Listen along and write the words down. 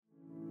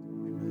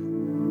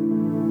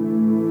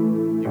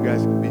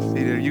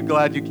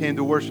glad you came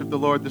to worship the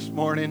Lord this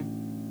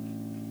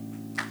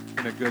morning. It's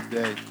been a good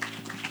day.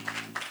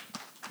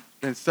 It's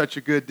been such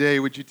a good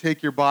day. Would you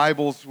take your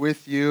Bibles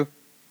with you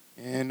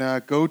and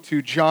go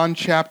to John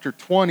chapter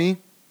 20.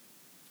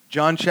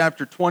 John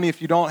chapter 20.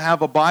 If you don't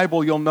have a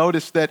Bible, you'll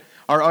notice that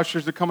our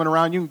ushers are coming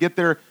around. You can get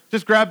there,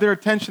 just grab their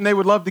attention. They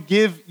would love to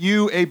give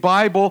you a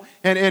Bible.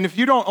 And if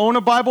you don't own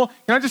a Bible,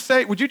 can I just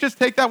say, would you just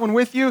take that one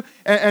with you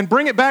and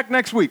bring it back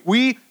next week?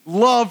 We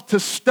love to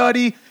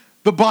study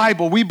the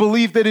Bible. We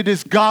believe that it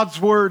is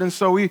God's Word, and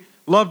so we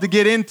love to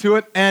get into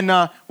it. And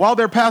while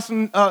they're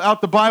passing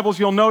out the Bibles,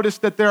 you'll notice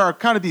that there are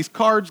kind of these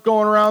cards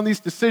going around, these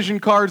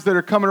decision cards that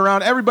are coming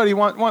around. Everybody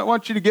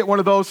wants you to get one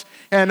of those.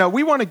 And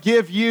we want to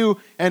give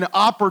you an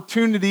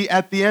opportunity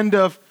at the end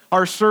of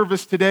our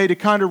service today to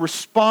kind of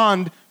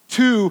respond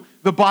to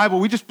the Bible.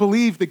 We just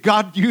believe that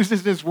God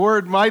uses His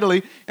Word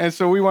mightily, and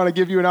so we want to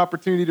give you an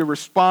opportunity to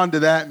respond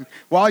to that. And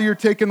while you're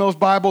taking those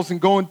Bibles and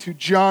going to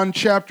John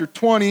chapter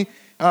 20,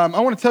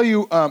 I want to tell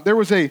you there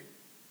was a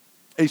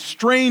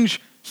strange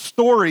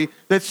story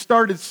that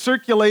started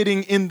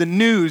circulating in the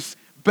news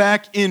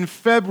back in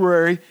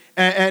February,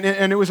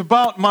 and it was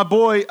about my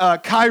boy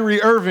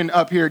Kyrie Irving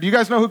up here. Do you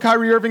guys know who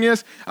Kyrie Irving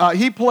is?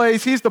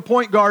 He's the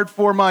point guard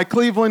for my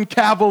Cleveland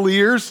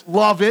Cavaliers.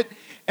 Love it.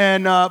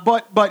 And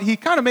but he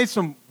kind of made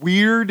some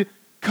weird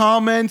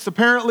comments.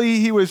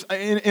 Apparently, he was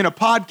in a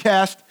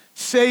podcast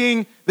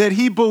saying that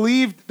he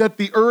believed that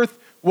the earth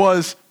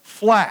was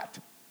flat.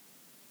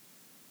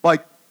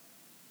 Like,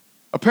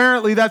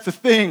 apparently that's a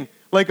thing,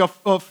 like a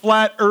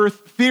flat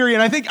earth theory.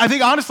 And I think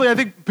honestly,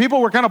 people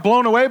were kind of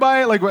blown away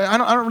by it. Like, I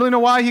don't really know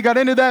why he got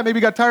into that. Maybe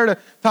he got tired of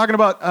talking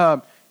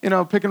about,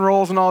 pick and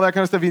rolls and all that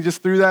kind of stuff. He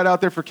just threw that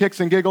out there for kicks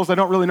and giggles. I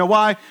don't really know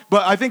why.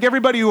 But I think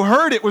everybody who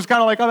heard it was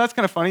kind of like, oh, that's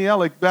kind of funny. Yeah,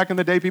 like back in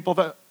the day, people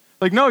thought,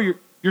 like, no,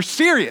 you're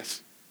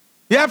serious.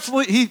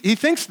 He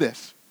thinks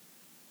this.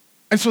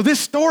 And so this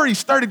story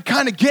started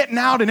kind of getting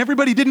out, and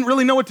everybody didn't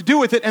really know what to do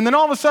with it. And then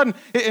all of a sudden,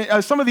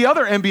 some of the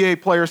other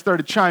NBA players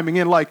started chiming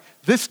in, like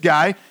this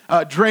guy,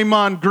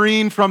 Draymond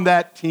Green from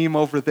that team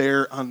over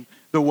there on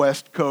the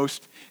West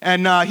Coast.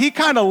 And he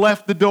kind of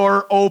left the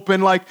door open,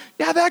 like,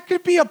 yeah, that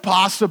could be a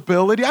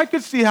possibility. I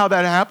could see how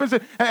that happens.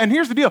 And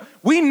here's the deal.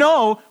 We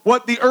know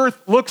what the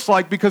earth looks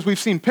like because we've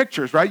seen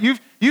pictures, right?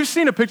 You've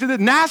seen a picture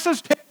that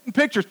NASA's taking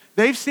pictures.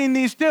 They've seen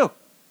these too.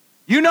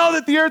 You know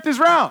that the earth is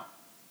round.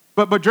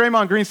 But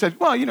Draymond Green said,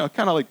 well,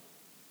 kind of like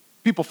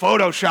people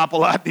Photoshop a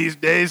lot these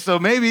days, so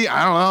maybe,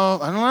 I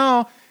don't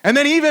know. And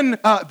then even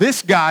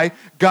this guy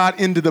got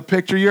into the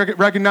picture. You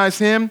recognize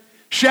him?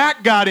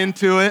 Shaq got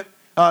into it,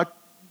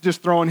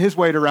 just throwing his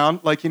weight around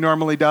like he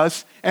normally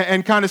does,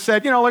 and kind of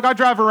said, like I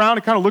drive around,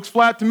 it kind of looks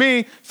flat to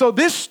me. So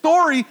this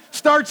story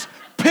starts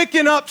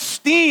picking up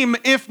steam,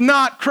 if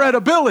not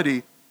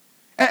credibility.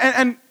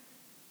 And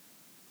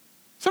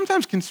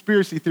sometimes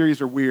conspiracy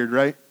theories are weird,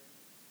 right?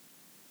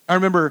 I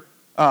remember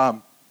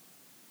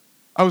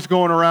I was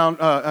going around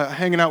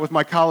hanging out with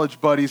my college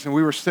buddies, and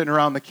we were sitting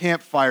around the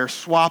campfire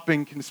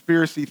swapping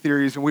conspiracy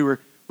theories, and we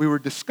were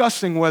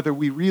discussing whether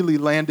we really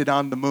landed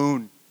on the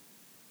moon.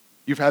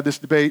 You've had this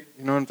debate,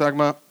 you know what I'm talking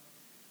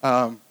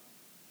about?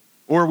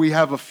 Or we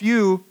have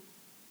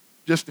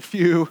just a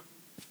few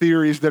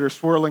theories that are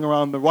swirling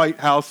around the White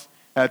House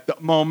at the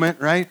moment,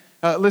 right?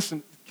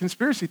 Listen,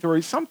 conspiracy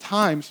theories,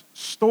 sometimes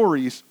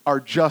stories are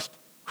just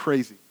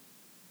crazy.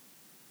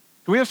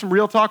 Can we have some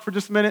real talk for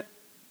just a minute?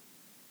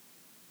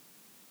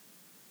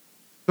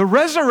 The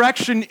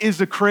resurrection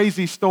is a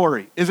crazy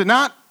story, is it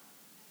not?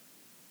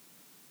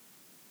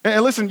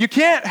 And listen, you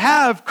can't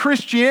have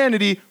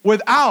Christianity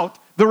without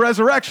the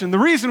resurrection. The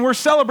reason we're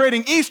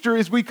celebrating Easter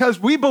is because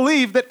we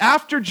believe that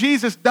after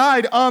Jesus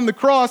died on the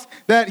cross,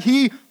 that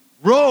he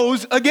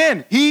rose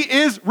again. He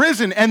is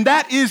risen, and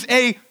that is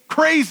a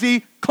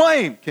crazy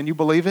claim. Can you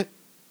believe it?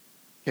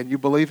 Can you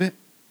believe it?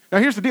 Now,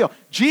 here's the deal.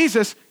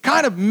 Jesus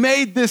kind of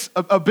made this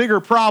a bigger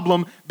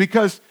problem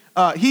because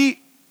he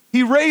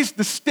raised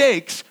the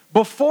stakes.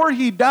 Before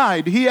he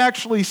died, he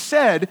actually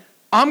said,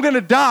 I'm going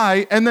to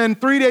die, and then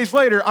 3 days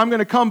later, I'm going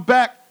to come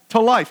back to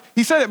life.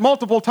 He said it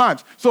multiple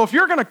times. So if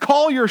you're going to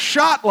call your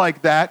shot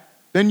like that,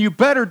 then you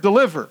better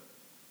deliver.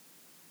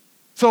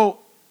 So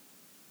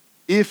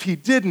if he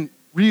didn't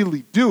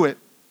really do it,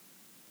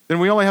 then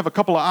we only have a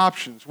couple of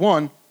options.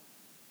 One,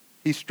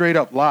 he straight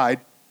up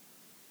lied.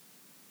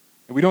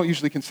 And we don't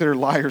usually consider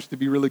liars to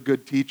be really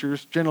good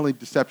teachers. Generally,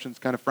 deception's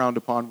kind of frowned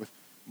upon with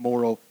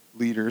moral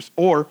leaders.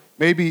 Or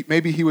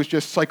maybe he was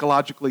just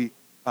psychologically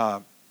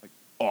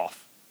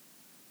off.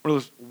 One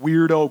of those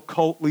weirdo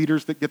cult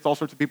leaders that gets all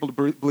sorts of people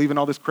to believe in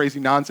all this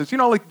crazy nonsense.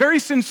 Like very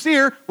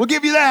sincere, we'll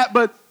give you that,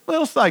 but a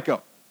little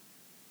psycho.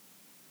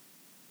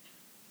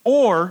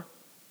 Or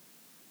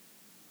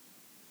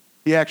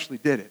he actually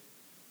did it.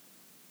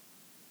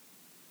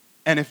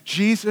 And if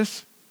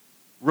Jesus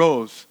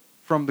rose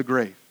from the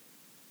grave,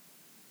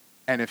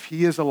 and if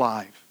he is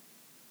alive,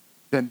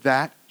 then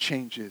that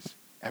changes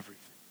everything.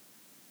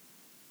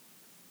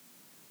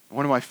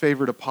 One of my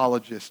favorite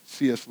apologists,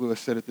 C.S. Lewis,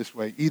 said it this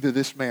way: either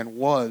this man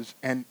was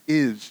and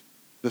is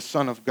the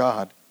Son of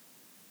God,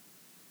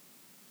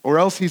 or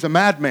else he's a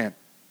madman.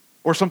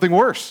 or something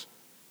worse.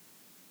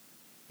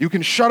 You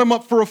can shut him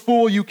up for a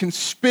fool, you can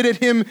spit at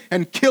him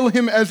and kill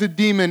him as a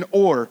demon,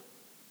 or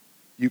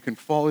you can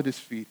fall at his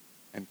feet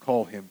and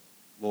call him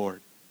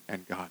Lord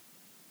and God.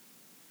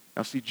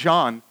 Now see,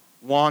 John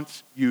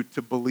wants you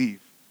to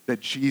believe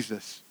that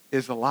Jesus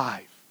is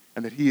alive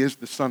and that he is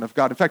the Son of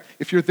God. In fact,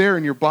 if you're there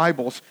in your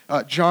Bibles,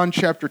 John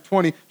chapter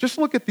 20, just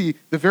look at the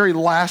very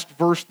last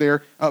verse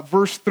there,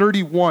 verse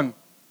 31.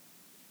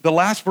 The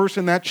last verse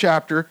in that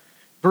chapter,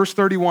 verse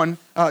 31,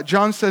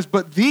 John says,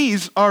 but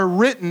these are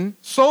written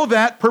so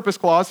that, purpose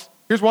clause,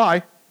 here's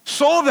why,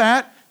 so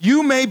that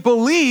you may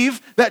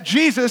believe that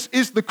Jesus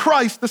is the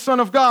Christ, the Son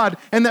of God,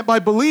 and that by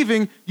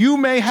believing you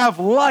may have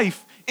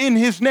life in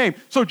his name.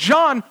 So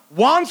John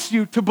wants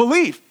you to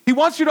believe. He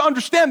wants you to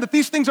understand that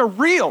these things are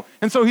real.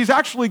 And so he's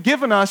actually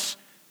given us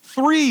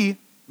 3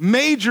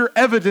 major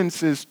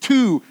evidences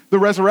to the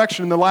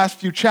resurrection in the last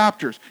few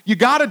chapters. You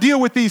got to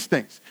deal with these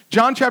things.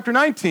 John chapter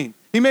 19,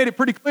 he made it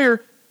pretty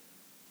clear.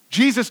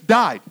 Jesus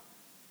died.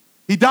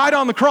 He died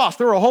on the cross.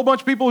 There were a whole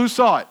bunch of people who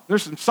saw it.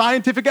 There's some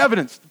scientific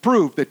evidence to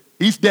prove that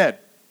he's dead.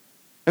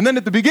 And then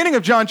at the beginning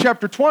of John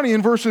chapter 20,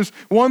 in verses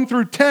 1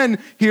 through 10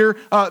 here,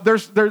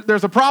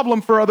 there's a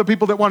problem for other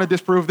people that want to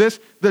disprove this.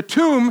 The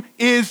tomb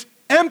is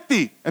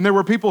empty, and there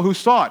were people who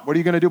saw it. What are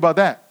you going to do about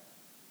that?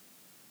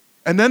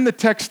 And then the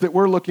text that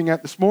we're looking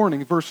at this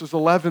morning, verses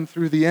 11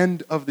 through the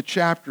end of the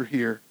chapter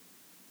here,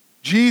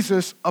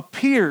 Jesus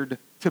appeared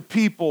to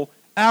people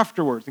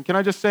afterwards. And can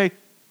I just say,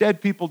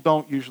 dead people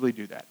don't usually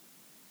do that.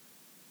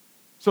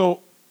 So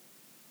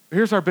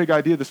here's our big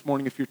idea this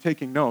morning if you're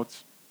taking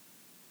notes.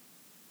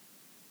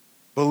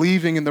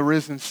 Believing in the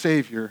risen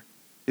Savior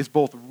is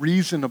both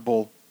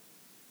reasonable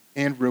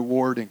and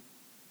rewarding.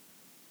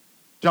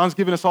 John's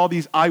given us all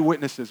these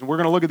eyewitnesses, and we're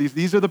going to look at these.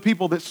 These are the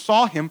people that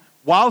saw him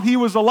while he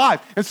was alive.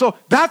 And so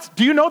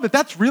do you know that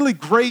that's really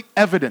great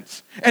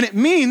evidence? And it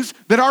means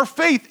that our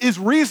faith is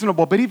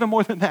reasonable, but even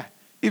more than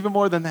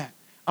that,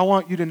 I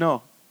want you to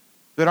know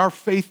that our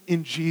faith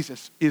in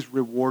Jesus is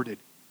rewarded.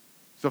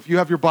 So if you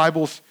have your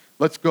Bibles,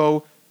 let's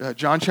go.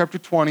 John chapter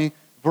 20,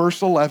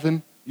 verse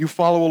 11. You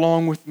follow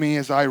along with me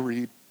as I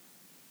read.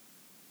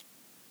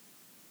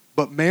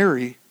 But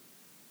Mary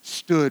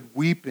stood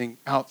weeping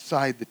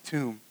outside the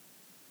tomb.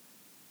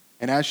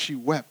 And as she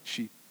wept,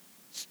 she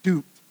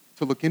stooped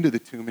to look into the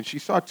tomb, and she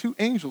saw 2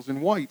 angels in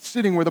white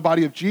sitting where the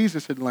body of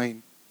Jesus had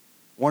lain,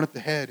 one at the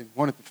head and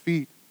one at the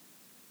feet.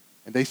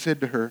 And they said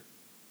to her,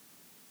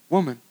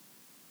 "Woman,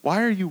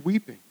 why are you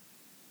weeping?"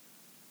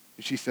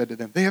 And she said to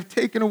them, "They have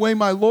taken away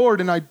my Lord,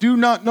 and I do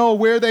not know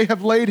where they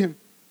have laid him."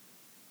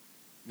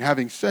 And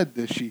having said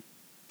this, she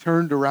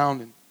turned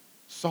around and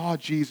saw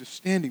Jesus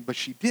standing, but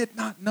she did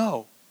not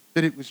know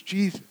that it was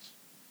Jesus.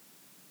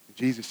 And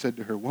Jesus said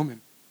to her,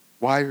 "Woman,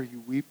 why are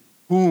you weeping?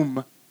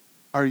 Whom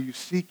are you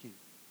seeking?"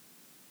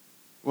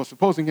 Well,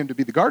 supposing him to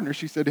be the gardener,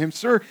 she said to him,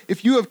 "Sir,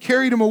 if you have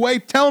carried him away,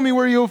 tell me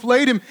where you have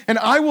laid him, and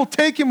I will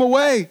take him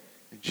away."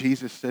 And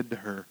Jesus said to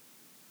her,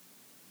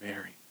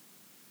 "Mary."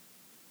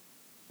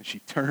 And she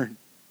turned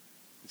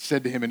and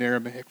said to him in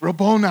Aramaic,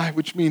 "Rabboni,"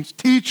 which means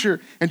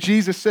teacher. And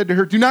Jesus said to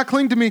her, "Do not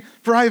cling to me,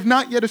 for I have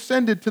not yet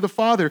ascended to the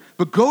Father,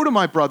 but go to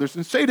my brothers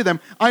and say to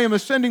them, I am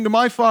ascending to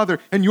my Father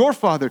and your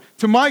Father,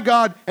 to my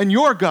God and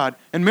your God."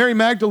 And Mary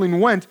Magdalene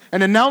went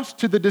and announced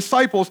to the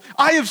disciples,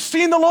 "I have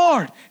seen the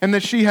Lord," and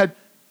that he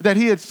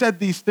had said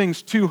these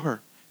things to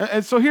her.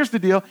 And so here's the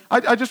deal.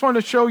 I just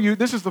wanted to show you,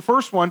 this is the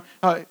first one.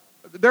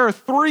 There are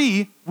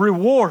 3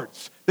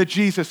 rewards that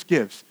Jesus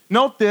gives.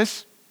 Note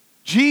this,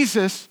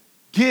 Jesus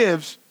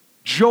gives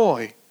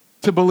joy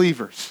to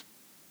believers.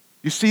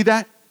 You see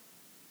that?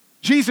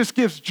 Jesus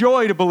gives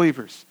joy to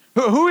believers.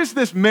 Who is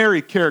this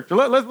Mary character?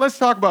 Let's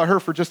talk about her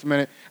for just a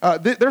minute.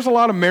 There's a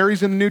lot of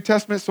Marys in the New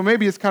Testament, so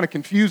maybe it's kind of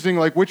confusing,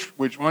 like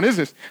which one is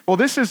this? Well,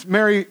 this is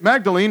Mary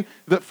Magdalene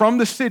from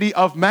the city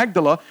of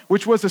Magdala,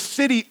 which was a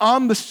city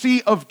on the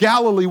Sea of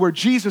Galilee where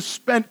Jesus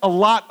spent a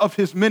lot of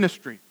his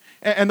ministry.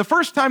 And the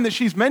first time that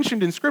she's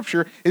mentioned in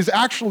Scripture is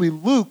actually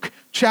Luke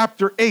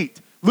chapter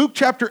 8. Luke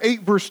chapter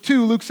 8, verse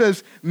 2, Luke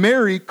says,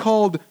 Mary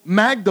called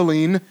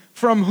Magdalene,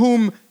 from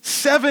whom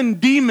 7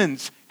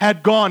 demons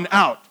had gone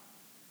out.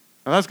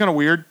 Now that's kind of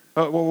weird.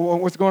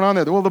 What's going on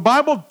there? Well, the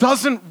Bible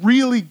doesn't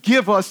really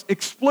give us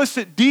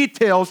explicit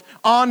details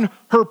on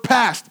her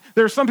past.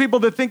 There are some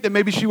people that think that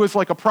maybe she was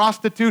like a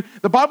prostitute.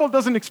 The Bible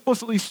doesn't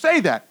explicitly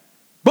say that.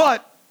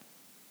 But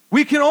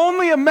we can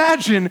only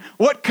imagine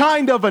what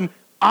kind of an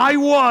I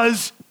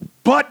was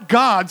but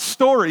God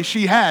story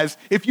she has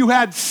if you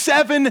had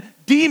 7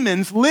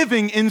 demons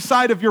living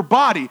inside of your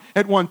body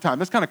at one time.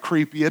 That's kind of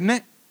creepy, isn't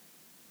it?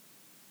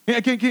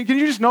 Can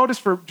you just notice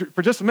for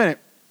just a minute?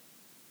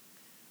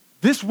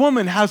 This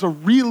woman has a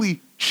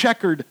really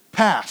checkered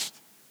past.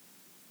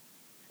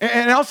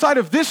 And outside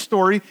of this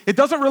story, it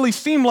doesn't really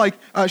seem like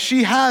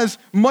she has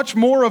much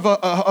more of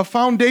a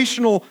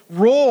foundational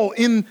role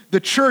in the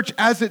church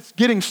as it's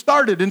getting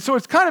started. And so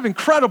it's kind of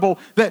incredible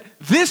that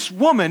this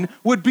woman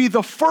would be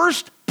the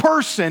first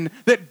person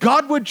that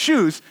God would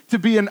choose to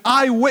be an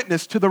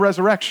eyewitness to the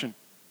resurrection.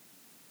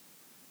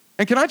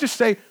 And can I just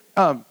say,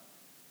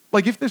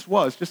 like if this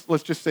was,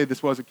 let's just say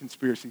this was a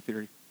conspiracy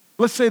theory.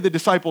 Let's say the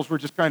disciples were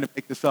just trying to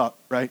make this up,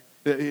 right?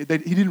 He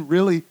didn't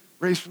really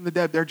raise from the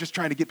dead. They're just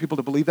trying to get people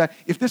to believe that.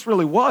 If this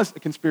really was a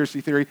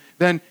conspiracy theory,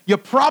 then you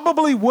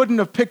probably wouldn't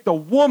have picked a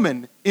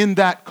woman in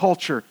that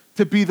culture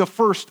to be the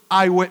first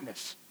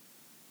eyewitness.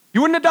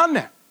 You wouldn't have done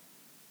that.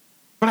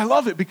 But I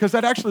love it because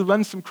that actually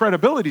lends some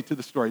credibility to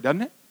the story,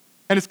 doesn't it?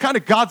 And it's kind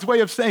of God's way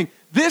of saying,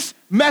 this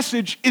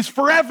message is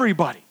for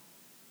everybody.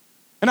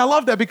 And I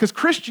love that because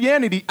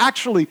Christianity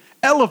actually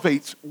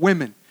elevates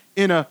women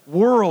in a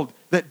world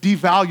that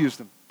devalues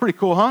them. Pretty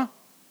cool, huh?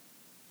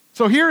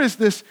 So here is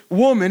this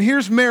woman,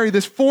 here's Mary,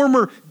 this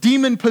former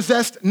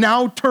demon-possessed,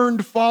 now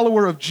turned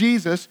follower of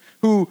Jesus,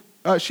 who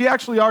she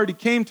actually already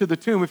came to the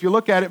tomb. If you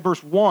look at it,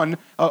 verse 1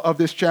 of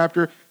this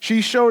chapter,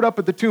 she showed up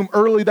at the tomb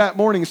early that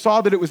morning,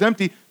 saw that it was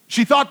empty.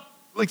 She thought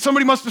like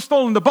somebody must have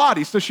stolen the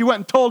body, so she went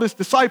and told his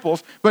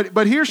disciples.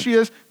 But here she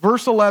is,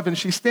 verse 11.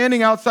 She's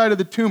standing outside of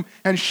the tomb,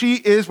 and she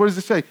is, what does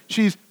it say?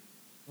 She's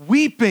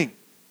weeping.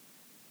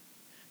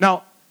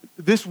 Now,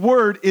 this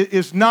word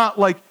is not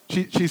like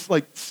she's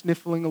like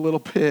sniffling a little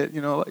bit,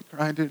 like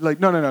trying to, like,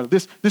 no.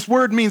 This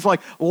word means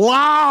like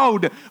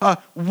loud,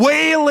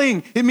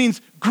 wailing. It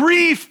means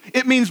grief.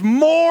 It means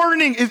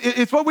mourning.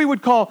 It's what we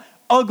would call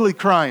ugly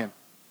crying.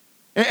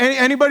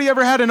 Anybody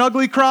ever had an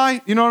ugly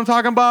cry? You know what I'm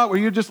talking about? Where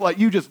you just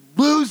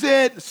lose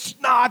it, the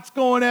snot's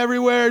going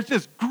everywhere. It's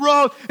just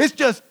gross. It's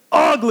just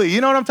ugly.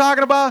 You know what I'm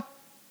talking about?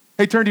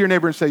 Hey, turn to your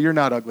neighbor and say, "You're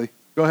not ugly."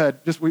 Go ahead.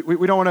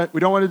 We don't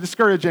want to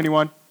discourage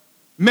anyone.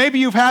 Maybe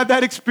you've had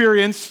that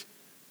experience,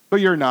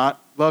 but you're not.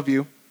 Love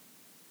you.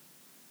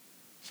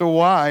 So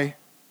why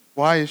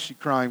is she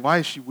crying? Why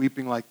is she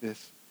weeping like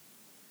this?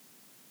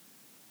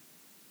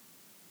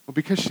 Well,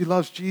 because she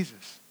loves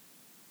Jesus.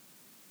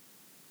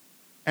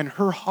 And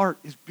her heart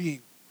is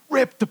being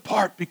ripped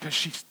apart because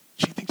she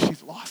thinks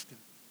she's lost him.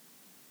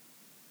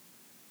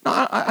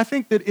 Now, I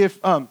think that if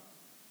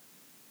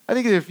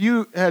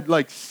you had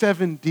like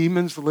 7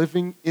 demons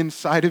living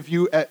inside of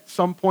you at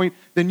some point,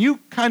 then you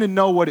kind of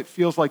know what it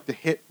feels like to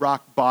hit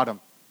rock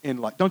bottom in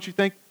life. Don't you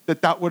think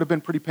that would have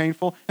been pretty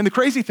painful? And the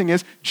crazy thing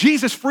is,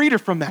 Jesus freed her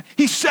from that.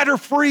 He set her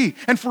free.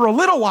 And for a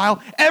little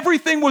while,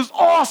 everything was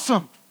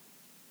awesome.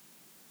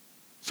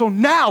 So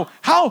now,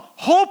 how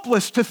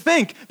hopeless to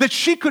think that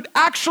she could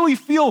actually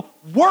feel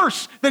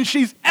worse than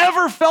she's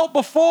ever felt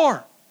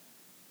before.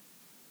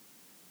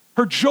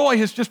 Her joy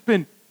has just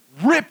been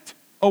ripped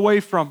away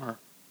from her.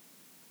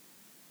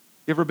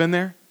 You ever been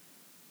there?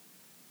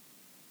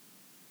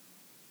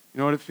 You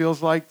know what it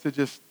feels like to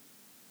just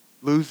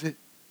lose it?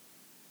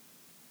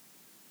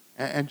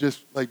 And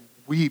just like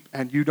weep,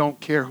 and you don't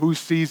care who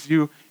sees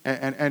you,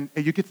 and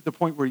you get to the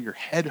point where your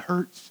head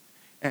hurts,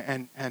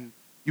 and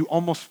you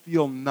almost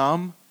feel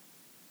numb.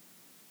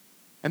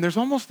 And there's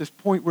almost this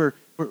point where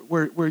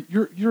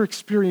you're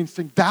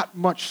experiencing that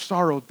much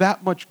sorrow,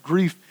 that much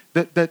grief,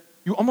 that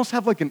you almost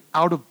have like an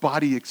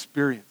out-of-body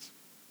experience.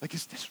 Like,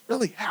 is this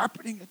really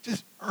happening? It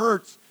just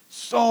hurts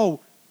so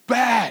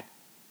bad.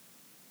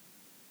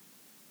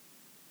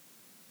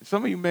 And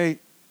some of you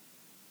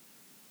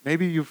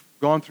maybe you've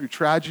gone through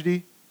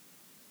tragedy.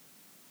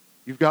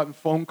 You've gotten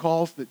phone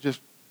calls that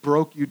just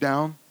broke you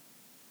down.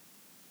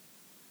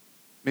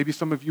 Maybe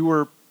some of you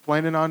were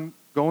planning on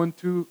going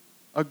to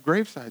a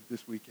graveside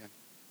this weekend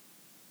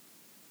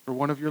for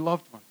one of your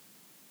loved ones.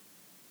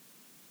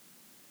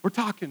 We're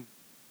talking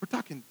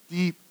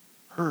deep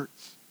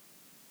hurts.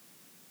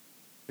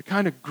 The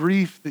kind of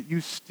grief that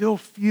you still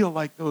feel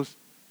like those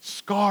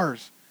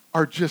scars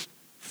are just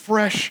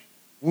fresh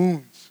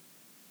wounds.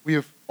 We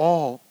have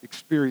all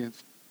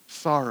experienced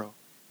sorrow.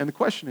 And the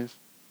question is,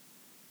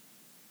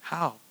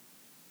 how?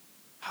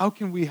 How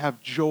can we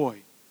have joy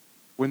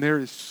when there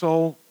is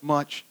so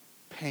much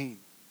pain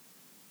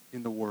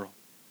in the world?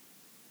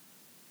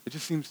 It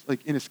just seems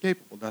like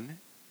inescapable, doesn't it?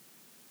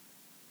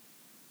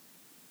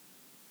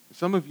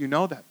 Some of you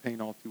know that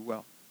pain all too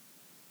well.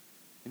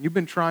 And you've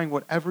been trying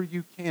whatever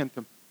you can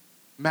to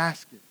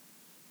mask it,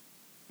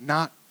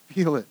 not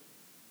feel it.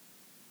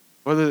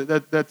 Whether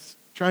that's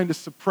trying to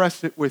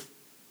suppress it with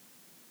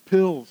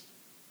pills,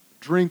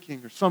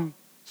 drinking, or some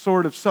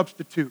sort of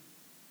substitute.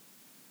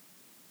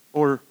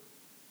 Or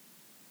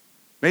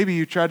maybe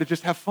you try to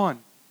just have fun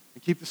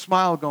and keep the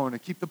smile going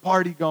and keep the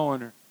party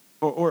going,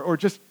 or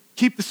just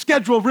keep the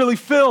schedule really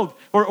filled,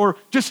 or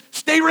just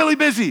stay really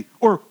busy,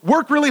 or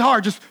work really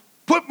hard. Just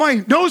put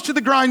my nose to the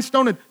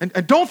grindstone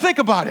and don't think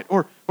about it.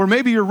 Or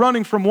maybe you're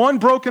running from one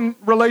broken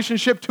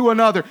relationship to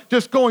another,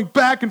 just going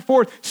back and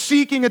forth,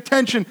 seeking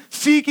attention,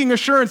 seeking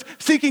assurance,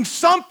 seeking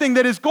something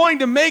that is going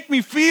to make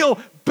me feel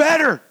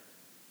better.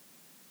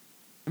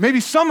 And maybe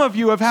some of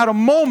you have had a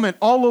moment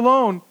all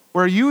alone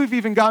where you have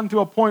even gotten to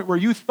a point where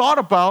you thought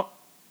about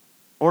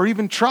or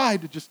even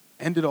tried to just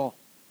end it all.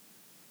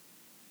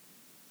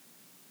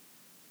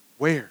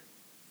 Where?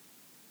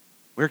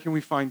 Where can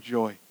we find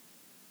joy?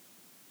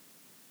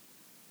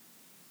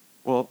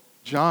 Well,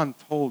 John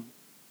told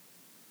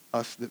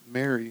us that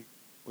Mary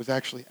was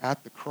actually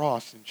at the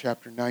cross in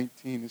chapter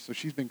 19. And so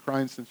she's been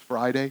crying since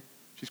Friday.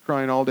 She's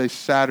crying all day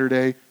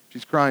Saturday,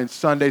 She's crying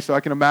Sunday, so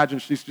I can imagine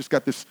she's just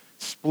got this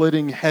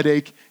splitting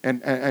headache,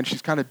 and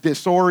she's kind of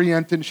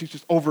disoriented, and she's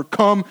just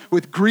overcome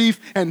with grief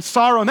and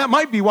sorrow. And that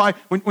might be why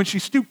when she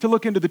stooped to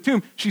look into the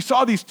tomb, she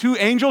saw these two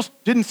angels,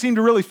 didn't seem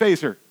to really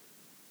faze her.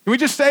 Can we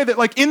just say that,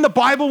 like, in the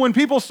Bible, when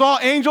people saw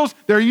angels,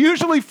 they're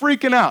usually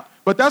freaking out.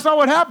 But that's not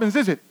what happens,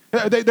 is it?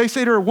 They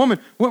say to her, woman,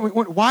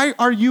 why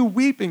are you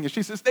weeping? And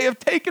she says, they have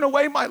taken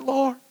away my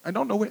Lord. I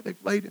don't know where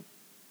they've laid him.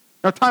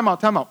 Now, time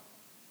out.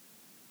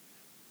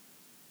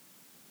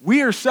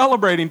 We are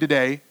celebrating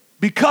today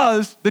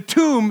because the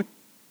tomb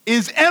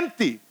is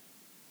empty.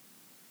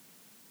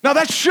 Now,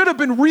 that should have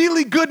been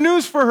really good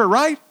news for her,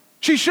 right?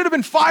 She should have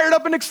been fired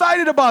up and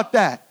excited about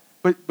that.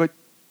 But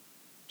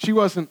she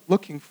wasn't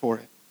looking for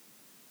it.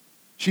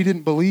 She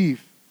didn't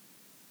believe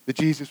that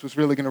Jesus was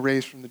really going to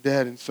raise from the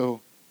dead, and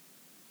so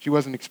she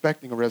wasn't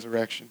expecting a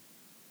resurrection.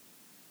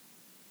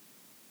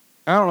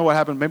 I don't know what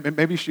happened.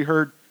 Maybe she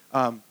heard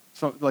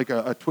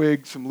a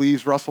twig, some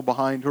leaves rustle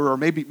behind her, or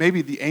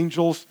maybe the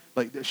angels,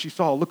 like she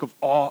saw a look of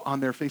awe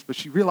on their face, but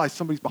she realized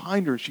somebody's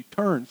behind her, and she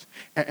turns,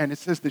 and it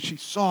says that she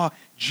saw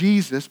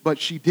Jesus, but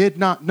she did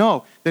not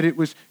know that it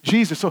was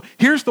Jesus. So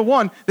here's the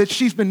one that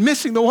she's been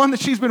missing, the one that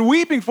she's been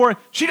weeping for, and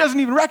she doesn't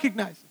even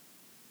recognize him.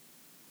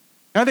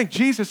 And I think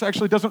Jesus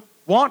actually doesn't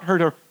want her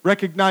to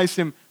recognize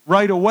him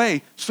right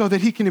away so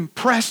that he can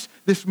impress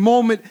this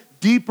moment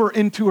deeper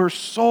into her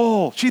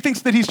soul. She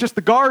thinks that he's just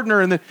the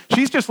gardener and that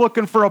she's just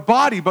looking for a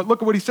body. But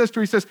look at what he says to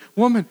her. He says,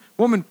 woman,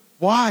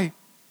 why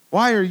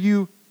are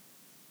you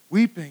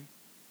weeping?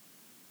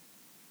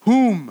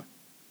 Whom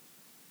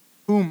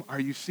are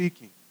you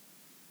seeking?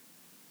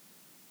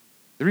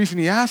 The reason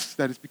he asks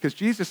that is because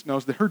Jesus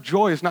knows that her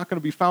joy is not going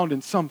to be found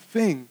in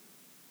something,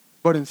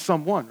 but in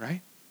someone,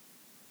 right?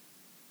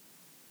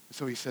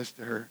 So he says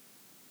to her,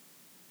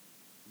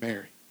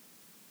 Mary.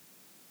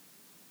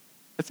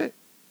 That's it.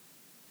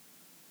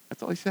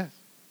 That's all he says.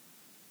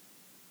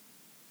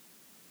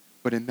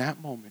 But in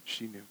that moment,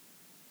 she knew. And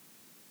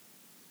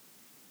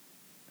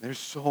there's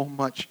so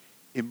much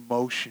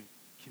emotion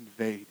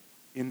conveyed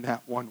in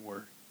that one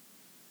word.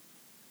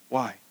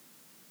 Why?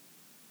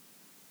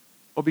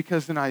 Well,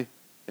 because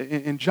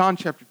in John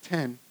chapter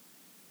 10,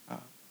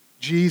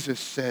 Jesus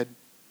said,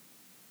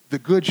 the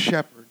good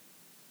shepherd,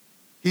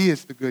 he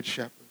is the good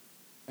shepherd.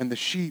 And the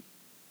sheep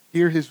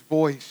hear his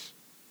voice,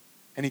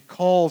 and he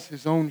calls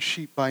his own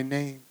sheep by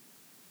name,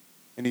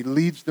 and he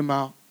leads them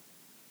out,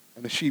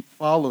 and the sheep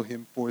follow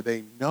him, for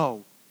they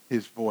know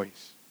his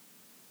voice.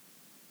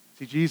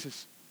 See,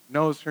 Jesus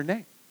knows her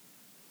name.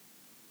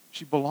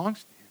 She belongs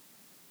to him.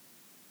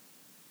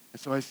 And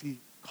so as he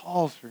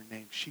calls her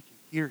name, she can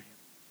hear him.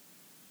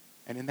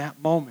 And in that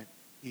moment,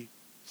 he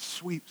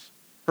sweeps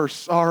her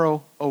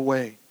sorrow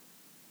away.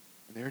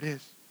 And there it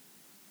is.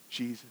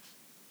 Jesus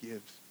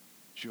gives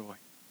joy.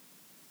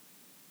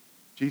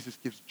 Jesus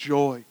gives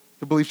joy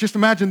to believe. Just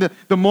imagine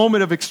the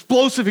moment of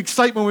explosive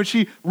excitement when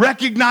she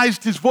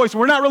recognized his voice.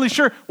 We're not really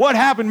sure what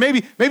happened.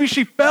 Maybe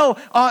she fell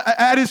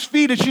at his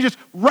feet and she just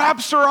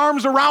wraps her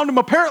arms around him.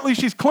 Apparently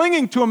she's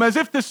clinging to him as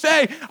if to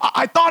say,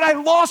 I thought I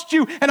lost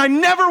you and I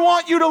never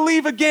want you to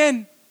leave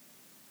again.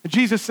 And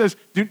Jesus says,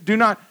 do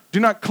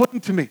not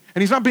cling to me.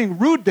 And he's not being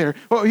rude there.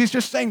 Well, he's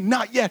just saying,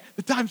 not yet.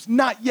 The time's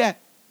not yet.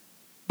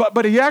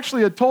 But he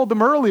actually had told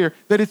them earlier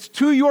that it's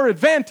to your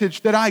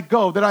advantage that I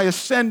go, that I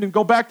ascend and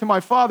go back to my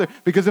Father.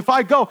 Because if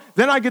I go,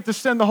 then I get to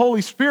send the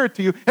Holy Spirit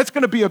to you. It's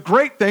going to be a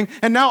great thing.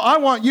 And now I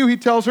want you, he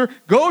tells her,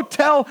 go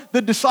tell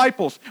the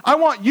disciples. I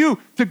want you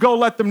to go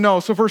let them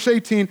know. So verse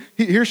 18,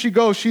 here she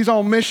goes. She's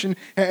on mission.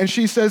 And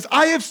she says,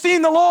 I have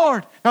seen the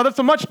Lord. Now that's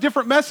a much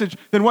different message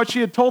than what she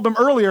had told them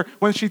earlier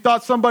when she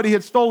thought somebody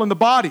had stolen the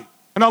body.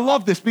 And I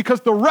love this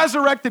because the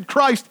resurrected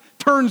Christ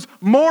turns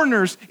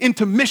mourners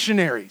into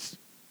missionaries.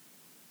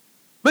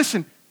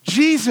 Listen,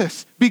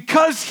 Jesus,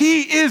 because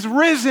he is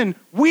risen,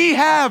 we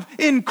have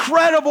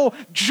incredible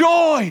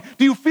joy.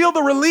 Do you feel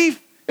the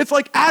relief? It's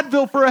like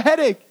Advil for a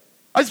headache.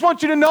 I just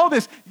want you to know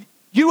this.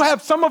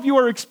 Some of you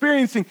are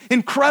experiencing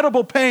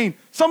incredible pain.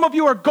 Some of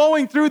you are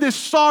going through this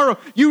sorrow.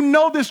 You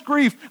know this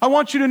grief. I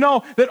want you to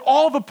know that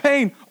all the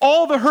pain,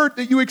 all the hurt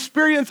that you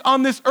experience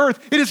on this earth,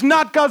 it is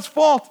not God's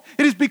fault.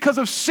 It is because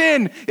of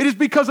sin. It is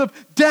because of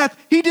death.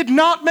 He did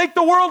not make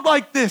the world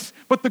like this,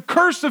 but the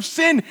curse of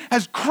sin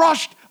has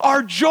crushed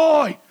our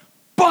joy.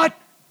 But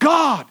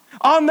God,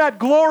 on that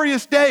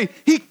glorious day,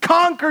 he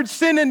conquered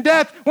sin and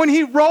death when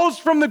he rose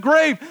from the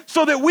grave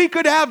so that we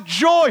could have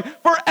joy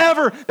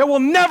forever that will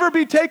never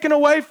be taken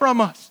away from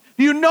us.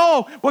 You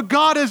know what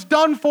God has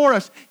done for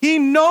us. He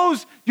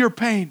knows your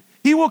pain.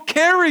 He will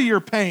carry your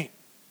pain.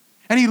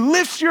 And he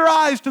lifts your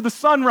eyes to the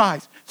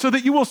sunrise so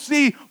that you will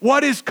see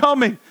what is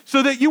coming,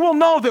 so that you will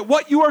know that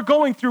what you are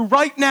going through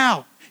right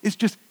now is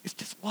just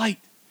light.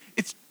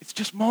 It's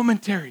just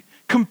momentary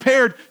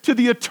compared to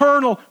the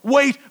eternal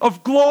weight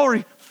of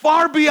glory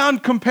far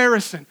beyond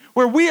comparison,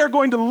 where we are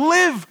going to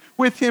live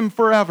with him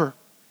forever.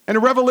 And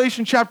in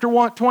Revelation chapter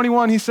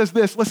 21, he says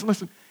this,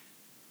 listen.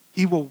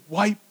 He will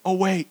wipe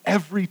away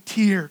every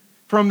tear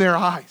from their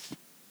eyes.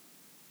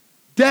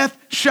 death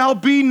shall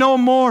be no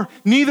more,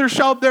 neither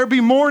shall there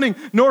be mourning,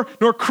 nor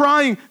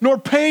crying, nor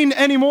pain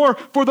anymore,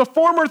 for the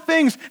former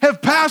things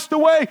have passed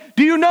away.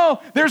 Do you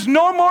know there's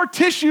no more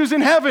tissues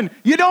in heaven?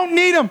 You don't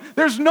need them.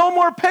 There's no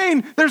more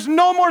pain. There's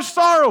no more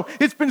sorrow.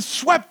 It's been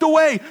swept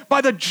away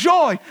by the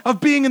joy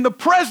of being in the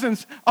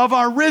presence of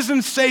our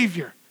risen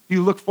Savior. Do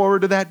you look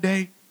forward to that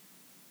day?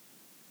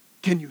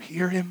 Can you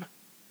hear him?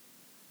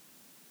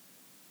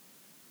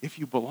 If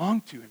you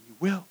belong to him, you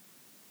will.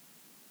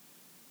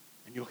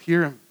 And you'll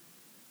hear him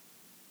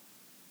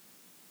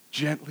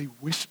gently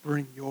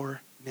whispering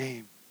your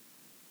name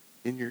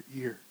in your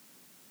ear,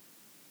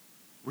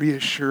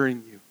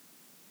 reassuring you,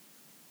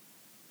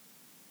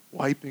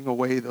 wiping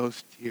away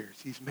those tears.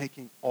 He's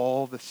making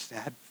all the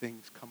sad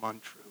things come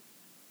untrue.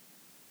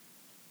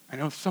 I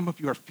know some of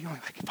you are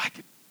feeling like, if I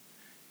could,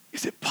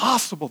 is it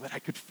possible that I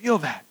could feel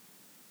that?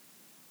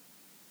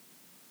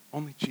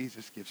 Only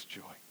Jesus gives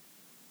joy.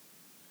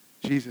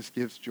 Jesus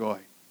gives joy.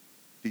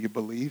 Do you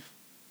believe?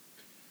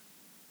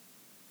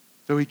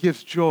 So he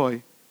gives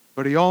joy,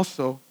 but he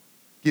also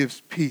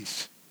gives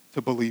peace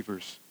to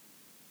believers.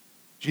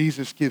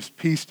 Jesus gives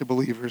peace to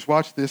believers.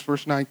 Watch this,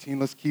 verse 19.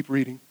 Let's keep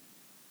reading.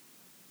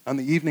 On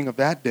the evening of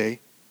that day,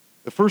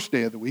 the first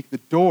day of the week, the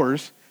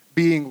doors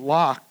being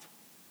locked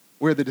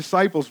where the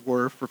disciples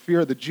were for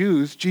fear of the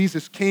Jews,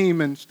 Jesus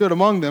came and stood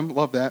among them,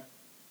 love that,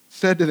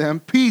 said to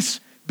them, "Peace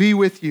be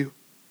with you."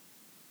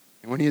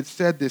 And when he had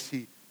said this,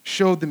 he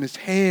showed them his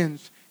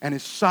hands and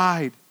his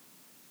side.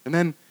 And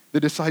then the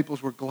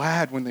disciples were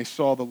glad when they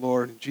saw the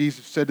Lord. And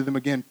Jesus said to them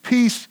again,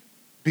 "Peace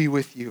be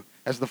with you.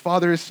 As the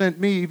Father has sent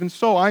me, even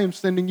so I am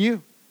sending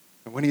you."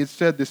 And when he had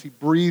said this, he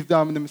breathed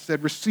on them and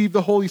said, "Receive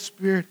the Holy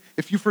Spirit.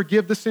 If you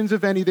forgive the sins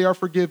of any, they are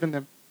forgiven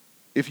them.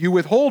 If you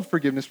withhold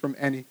forgiveness from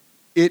any,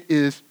 it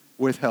is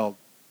withheld."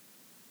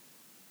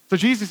 So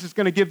Jesus is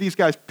going to give these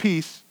guys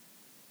peace.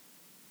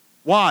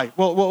 Why?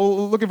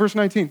 Well, look at verse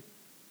 19.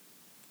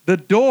 The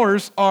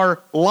doors are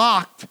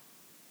locked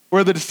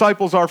where the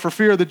disciples are for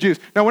fear of the Jews.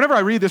 Now, whenever I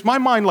read this, my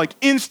mind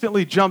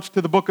instantly jumps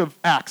to the book of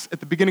Acts, at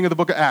the beginning of the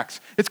book of Acts.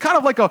 It's kind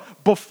of like a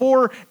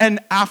before and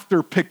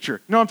after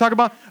picture. You know what I'm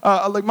talking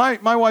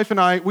about? My wife and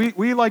I,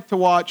 we like to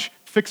watch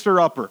Fixer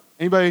Upper.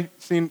 Anybody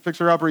seen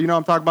Fixer Upper? You know what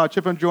I'm talking about.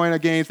 Chip and Joanna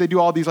Gaines. They do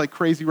all these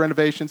crazy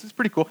renovations. It's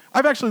pretty cool.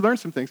 I've actually learned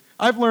some things.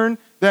 I've learned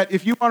that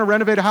if you want to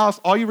renovate a house,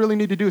 all you really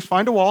need to do is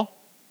find a wall,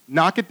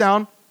 knock it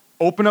down,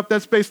 open up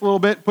that space a little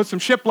bit, put some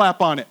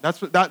shiplap on it.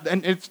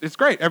 And it's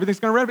great. Everything's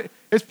going to renovate.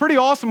 It's pretty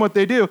awesome what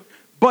they do.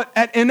 But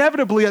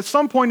inevitably, at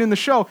some point in the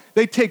show,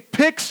 they take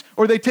pics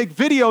or they take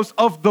videos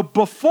of the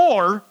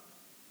before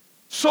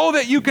so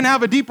that you can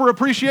have a deeper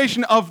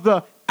appreciation of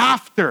the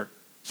after.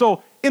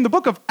 So in the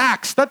book of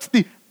Acts, that's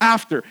the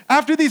after.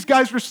 After these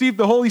guys received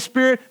the Holy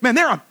Spirit, man,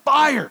 they're on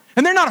fire.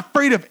 And they're not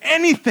afraid of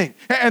anything.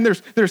 And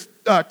there's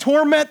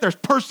torment, there's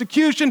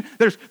persecution,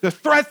 there's the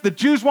threats. The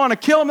Jews want to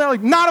kill them. They're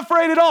not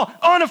afraid at all.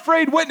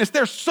 Unafraid witness.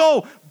 They're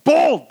so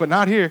bold, but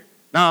not here.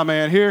 Nah,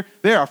 man, here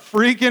they are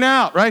freaking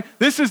out, right?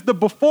 This is the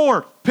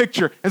before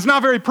picture. It's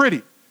not very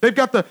pretty. They've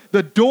got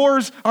the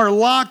doors are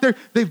locked.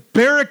 They've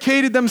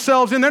barricaded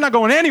themselves in. They're not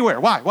going anywhere.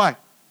 Why?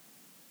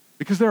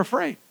 Because they're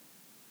afraid.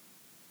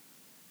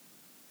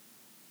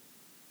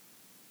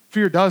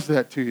 Fear does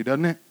that to you,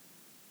 doesn't it?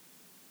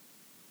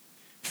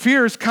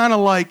 Fear is kind of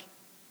like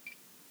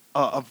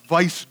a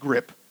vice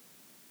grip.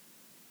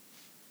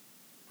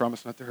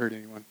 Promise not to hurt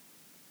anyone.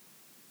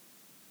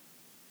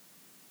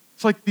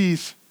 It's like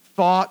these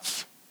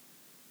thoughts,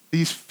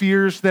 these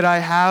fears that I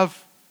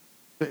have,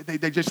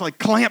 they just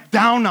clamp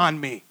down on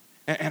me.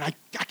 And I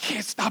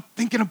can't stop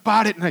thinking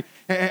about it.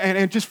 And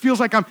it just feels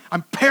like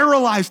I'm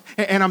paralyzed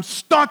and I'm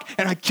stuck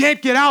and I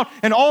can't get out.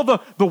 And all the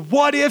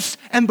what ifs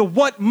and the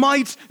what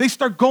mights, they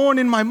start going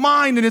in my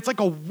mind. And it's like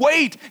a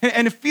weight.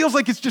 And it feels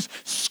like it's just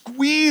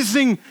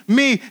squeezing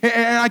me.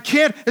 And I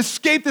can't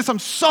escape this. I'm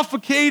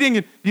suffocating.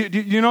 And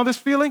you know this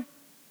feeling?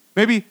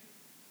 Maybe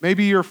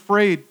you're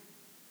afraid.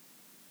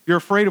 You're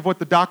afraid of what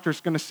the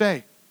doctor's going to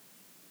say.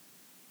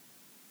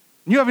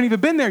 You haven't even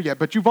been there yet,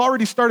 but you've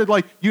already started,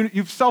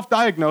 you've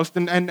self-diagnosed,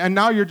 and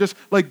now you're just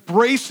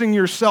bracing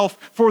yourself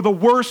for the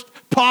worst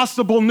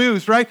possible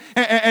news, right?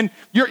 And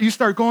you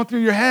start going through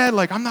your head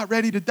I'm not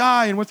ready to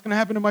die, and what's going to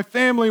happen to my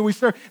family?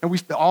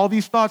 And all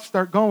these thoughts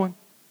start going.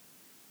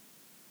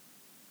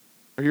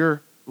 Or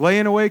you're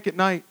laying awake at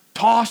night,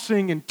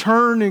 tossing and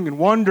turning and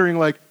wondering,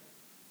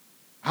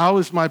 how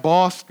is my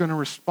boss going to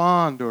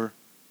respond? Or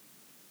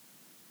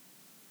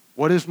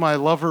what is my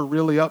lover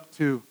really up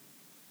to?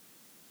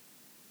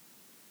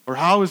 Or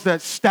how is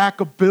that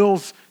stack of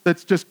bills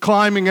that's just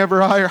climbing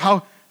ever higher?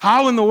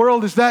 How in the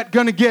world is that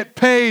going to get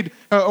paid?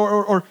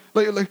 Or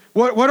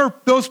what are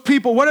those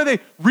people? What are they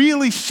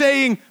really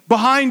saying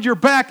behind your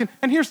back?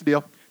 And here's the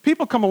deal: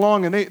 people come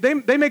along and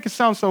they make it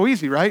sound so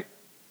easy, right?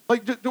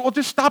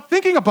 Just stop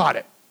thinking about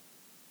it.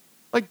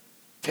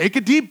 Take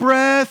a deep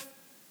breath,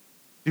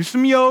 do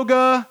some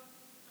yoga,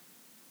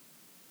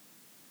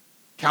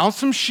 count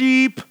some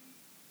sheep.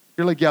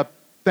 You're yeah,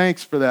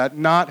 thanks for that.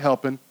 Not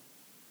helping.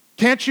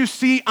 Can't you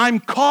see I'm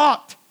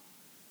caught?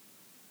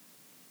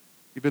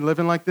 You've been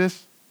living like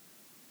this?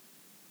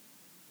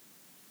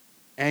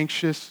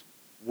 anxious,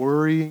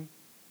 worrying,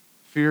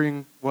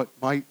 fearing what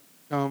might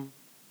come,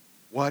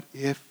 what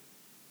if.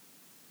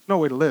 There's no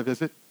way to live,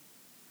 is it?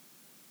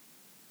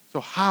 So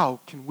how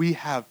can we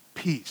have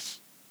peace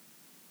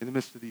in the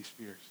midst of these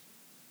fears?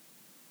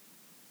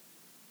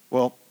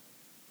 Well,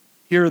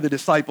 here are the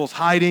disciples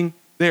hiding.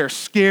 They are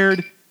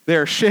scared. They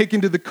are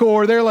shaken to the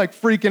core. They're like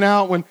freaking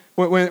out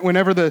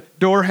whenever the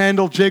door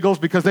handle jiggles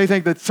because they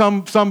think that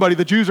somebody,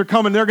 the Jews are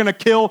coming, they're going to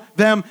kill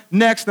them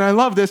next. And I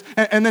love this.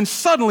 And then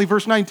suddenly,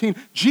 verse 19,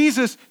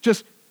 Jesus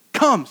just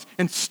comes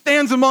and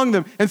stands among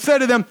them and said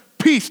to them,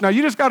 peace. Now,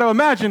 you just got to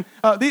imagine,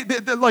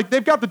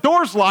 they've got the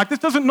doors locked. This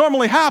doesn't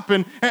normally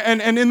happen.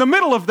 And in the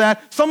middle of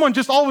that, someone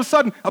just all of a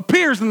sudden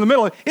appears in the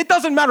middle. It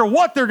doesn't matter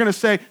what they're going to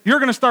say. You're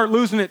going to start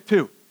losing it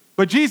too.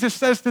 But Jesus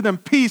says to them,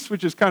 peace,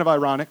 which is kind of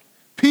ironic.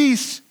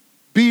 Peace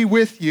be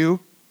with you,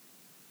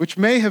 which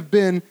may have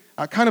been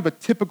kind of a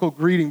typical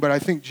greeting, but I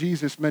think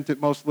Jesus meant it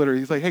most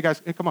literally. He's like, hey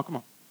guys, hey, come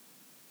on.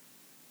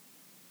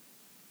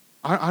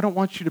 I don't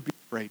want you to be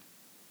afraid.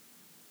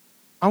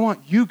 I want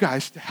you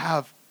guys to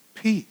have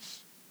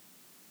peace.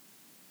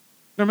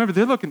 Now remember,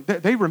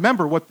 they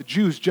remember what the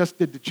Jews just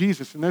did to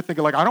Jesus, and they're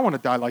thinking like, I don't want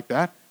to die like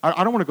that.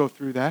 I don't want to go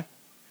through that.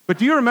 But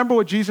do you remember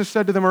what Jesus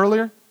said to them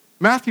earlier?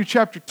 Matthew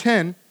chapter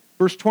 10,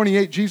 verse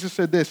 28, Jesus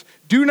said this,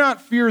 do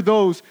not fear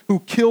those who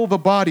kill the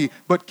body,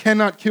 but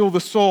cannot kill the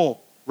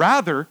soul.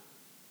 Rather,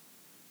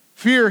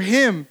 fear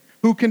him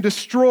who can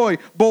destroy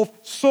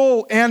both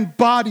soul and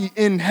body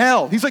in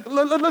hell. He's like,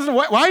 listen,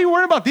 why are you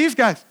worried about these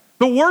guys?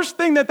 The worst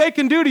thing that they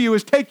can do to you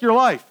is take your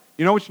life.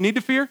 You know what you need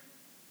to fear?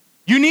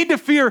 You need to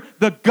fear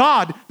the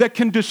God that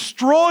can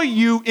destroy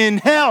you in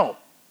hell.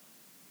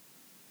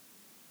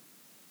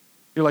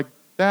 You're like,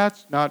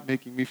 that's not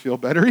making me feel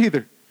better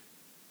either.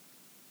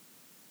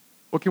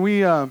 Well, can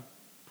we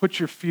put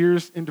your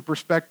fears into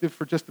perspective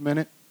for just a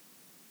minute?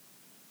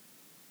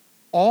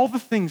 All the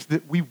things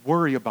that we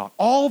worry about,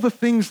 all the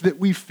things that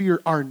we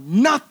fear are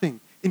nothing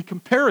in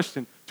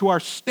comparison to our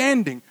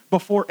standing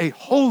before a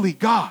holy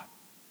God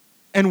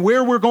and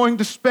where we're going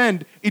to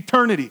spend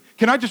eternity.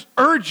 Can I just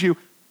urge you,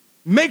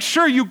 make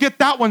sure you get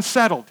that one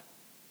settled.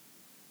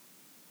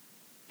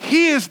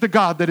 He is the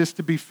God that is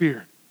to be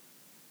feared.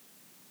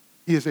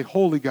 He is a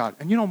holy God,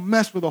 and you don't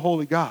mess with a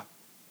holy God.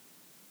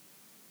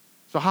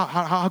 So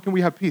how can we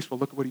have peace? Well,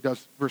 look at what he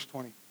does, verse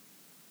 20.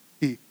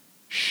 He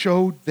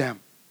showed them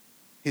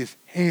his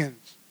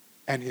hands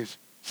and his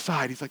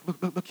side. He's like,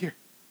 look here.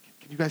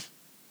 Can you guys,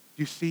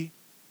 do you see?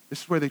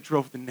 This is where they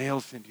drove the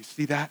nails in. Do you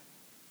see that?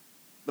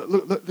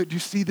 Look, do you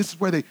see? This is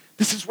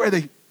where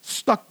they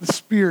stuck the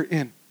spear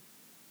in.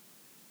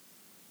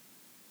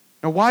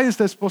 Now, why is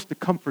that supposed to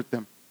comfort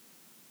them?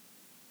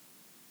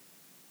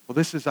 Well,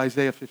 this is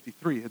Isaiah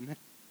 53, isn't it?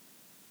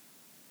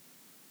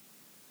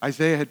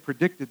 Isaiah had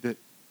predicted that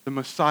the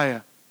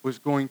Messiah was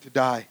going to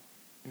die.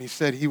 And he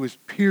said he was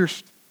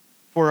pierced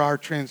for our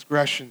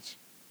transgressions.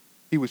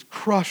 He was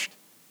crushed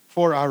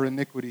for our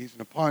iniquities.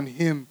 And upon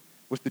him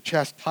was the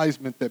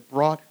chastisement that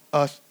brought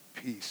us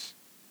peace.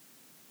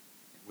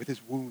 And with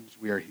his wounds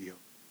we are healed.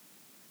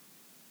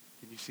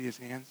 Can you see his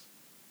hands?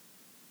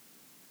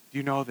 Do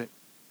you know that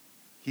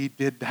he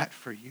did that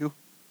for you?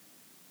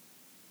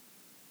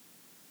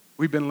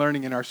 We've been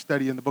learning in our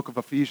study in the book of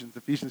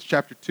Ephesians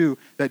chapter 2,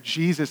 that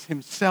Jesus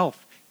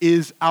himself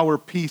is our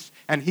peace,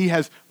 and he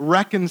has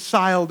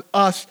reconciled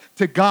us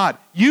to God.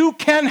 You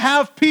can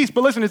have peace,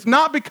 but listen, it's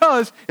not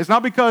because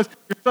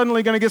you're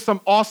suddenly going to get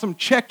some awesome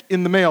check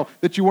in the mail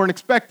that you weren't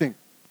expecting.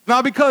 It's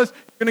not because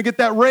you're going to get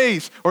that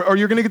raise, or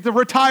you're going to get to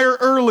retire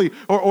early,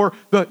 or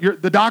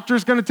the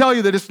doctor's going to tell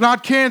you that it's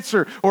not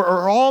cancer,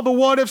 or all the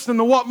what ifs and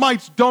the what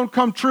mights don't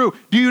come true.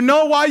 Do you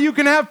know why you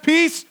can have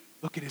peace?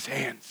 Look at his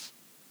hands.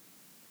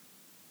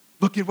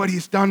 Look at what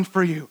he's done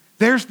for you.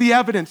 There's the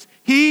evidence.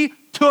 He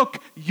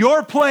took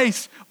your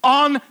place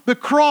on the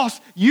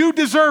cross. You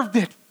deserved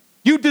it.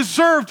 You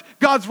deserved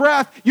God's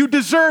wrath. You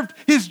deserved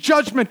his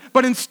judgment.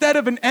 But instead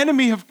of an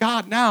enemy of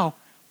God now,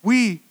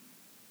 we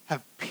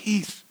have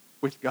peace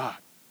with God.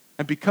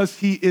 And because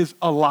he is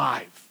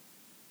alive,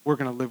 we're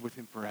going to live with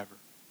him forever.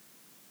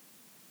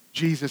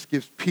 Jesus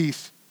gives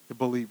peace to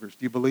believers.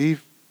 Do you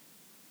believe?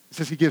 It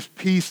says he gives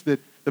peace, that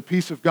the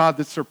peace of God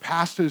that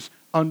surpasses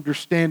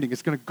understanding.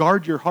 It's going to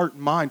guard your heart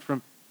and mind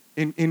from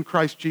in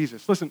Christ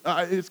Jesus. Listen,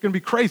 it's going to be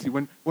crazy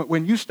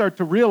when you start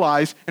to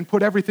realize and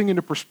put everything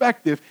into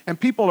perspective, and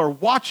people are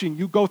watching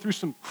you go through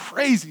some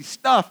crazy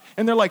stuff,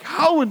 and they're like,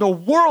 how in the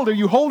world are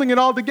you holding it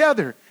all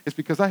together? It's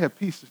because I have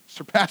peace that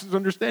surpasses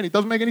understanding. It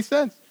doesn't make any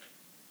sense.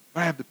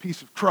 But I have the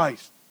peace of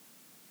Christ.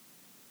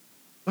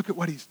 Look at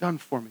what he's done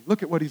for me.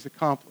 Look at what he's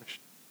accomplished.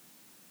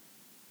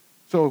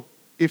 So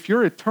if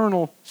your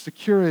eternal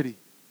security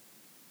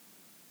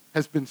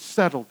has been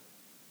settled,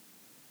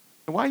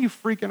 then why are you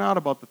freaking out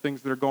about the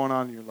things that are going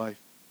on in your life?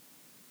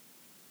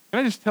 Can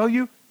I just tell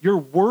you, your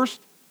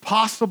worst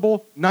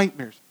possible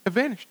nightmares have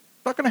vanished.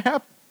 It's not going to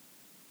happen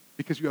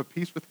because you have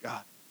peace with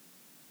God.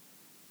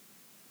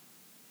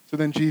 So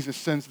then Jesus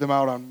sends them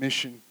out on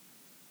mission.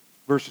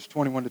 Verses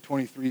 21 to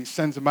 23, he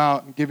sends them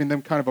out and giving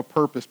them kind of a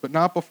purpose, but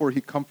not before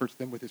he comforts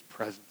them with his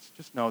presence.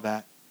 Just know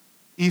that.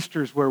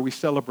 Easter is where we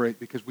celebrate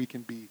because we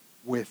can be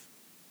with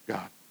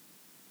God.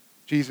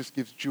 Jesus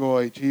gives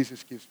joy,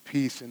 Jesus gives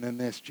peace, and then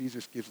this,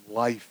 Jesus gives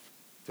life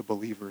to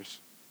believers.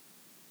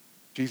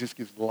 Jesus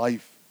gives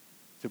life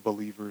to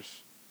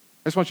believers.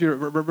 I just want you to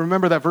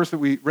remember that verse that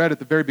we read at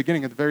the very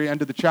beginning, at the very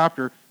end of the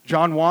chapter.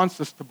 John wants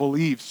us to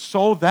believe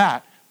so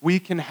that we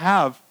can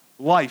have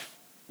life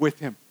with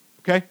him,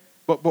 okay?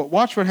 But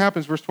watch what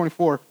happens, verse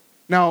 24.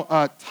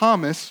 Now,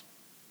 Thomas,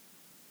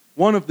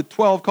 one of the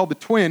 12, called the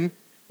twin,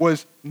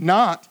 was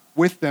not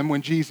with them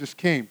when Jesus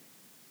came.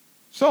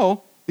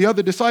 So the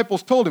other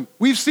disciples told him,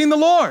 "We've seen the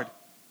Lord."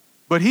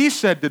 But he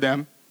said to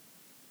them,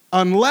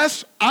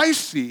 "Unless I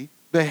see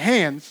the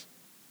hands,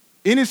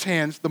 in his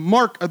hands, the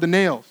mark of the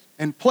nails,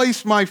 and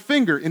place my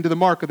finger into the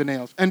mark of the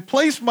nails, and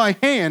place my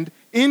hand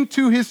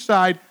into his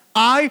side,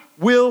 I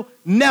will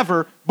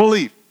never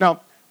believe."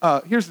 Now,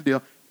 here's the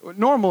deal.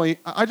 Normally,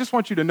 I just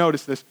want you to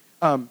notice this.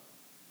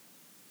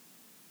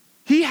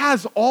 He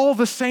has all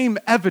the same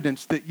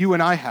evidence that you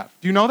and I have.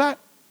 Do you know that?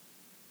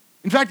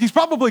 In fact, he's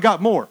probably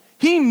got more.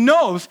 He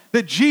knows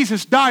that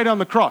Jesus died on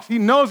the cross. He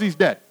knows he's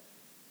dead.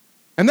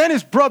 And then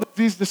his brothers,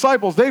 these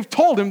disciples, they've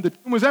told him the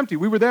tomb was empty.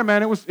 We were there,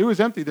 man. It was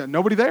empty. There's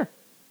nobody there.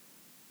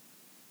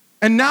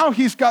 And now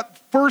he's got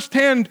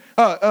firsthand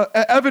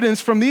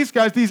evidence from these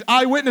guys, these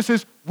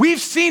eyewitnesses.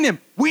 We've seen him.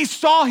 We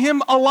saw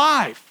him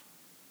alive.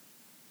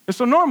 And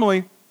so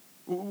normally,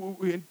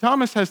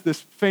 Thomas has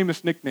this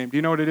famous nickname. Do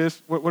you know what it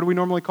is? What do we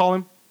normally call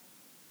him?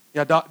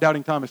 Yeah,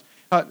 Doubting Thomas.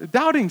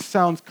 Doubting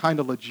sounds kind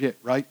of legit,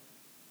 right?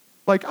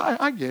 Like,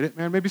 I get it,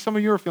 man. Maybe some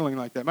of you are feeling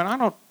like that.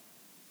 Man,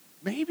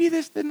 maybe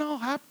this didn't all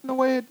happen the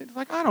way it did.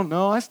 Like, I don't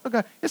know.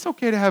 It's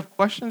okay to have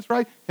questions,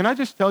 right? Can I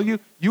just tell you,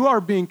 you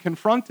are being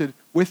confronted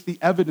with the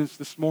evidence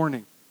this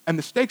morning, and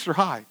the stakes are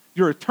high.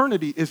 Your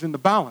eternity is in the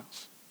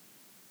balance.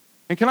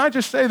 And can I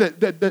just say that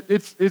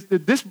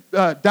this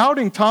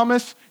Doubting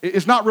Thomas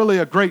is not really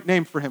a great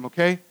name for him,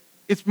 okay?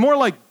 It's more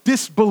like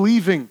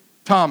disbelieving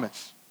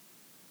Thomas.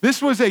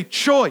 This was a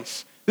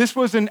choice. This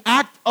was an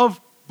act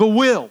of the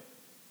will.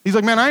 He's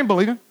like, man, I ain't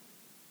believing.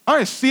 I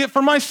want to see it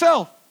for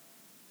myself.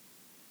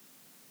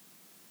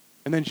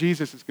 And then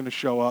Jesus is going to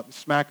show up and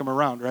smack him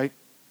around, right?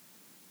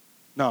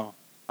 No.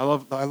 I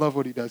love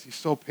what he does. He's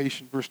so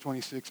patient. Verse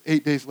 26,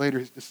 8 days later,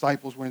 his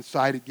disciples were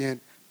inside again.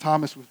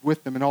 Thomas was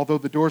with them, and although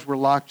the doors were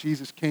locked,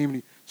 Jesus came and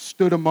he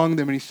stood among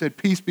them and he said,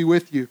 "Peace be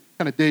with you."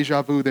 Kind of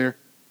deja vu there.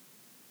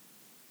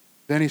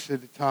 Then he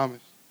said to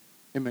Thomas,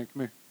 "Hey man,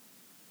 come here.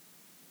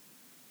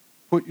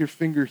 Put your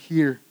finger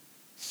here.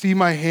 See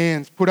my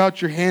hands. Put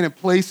out your hand and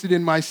place it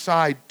in my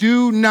side.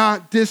 Do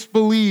not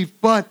disbelieve,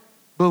 but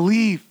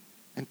believe."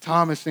 And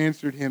Thomas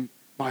answered him,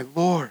 "My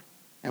Lord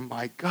and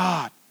my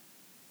God."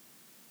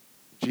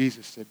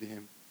 Jesus said to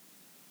him,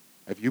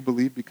 "Have you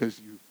believed because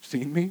you've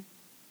seen me?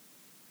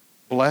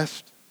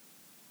 Blessed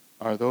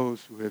are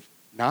those who have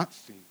not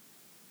seen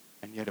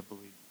and yet have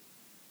believed."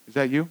 Is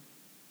that you?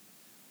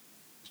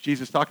 Is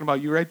Jesus talking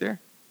about you right there?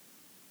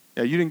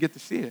 Yeah, you didn't get to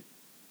see it.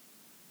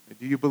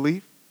 Do you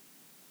believe?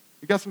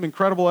 We got some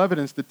incredible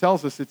evidence that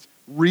tells us it's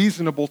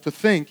reasonable to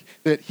think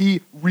that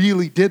he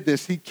really did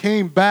this. He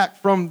came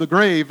back from the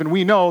grave, and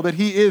we know that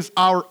he is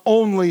our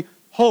only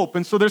hope.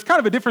 And so there's kind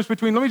of a difference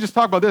between, let me just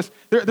talk about this.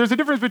 There's a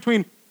difference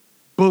between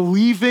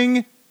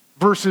believing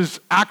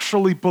versus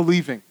actually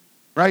believing,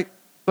 right?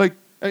 Like,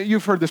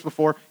 you've heard this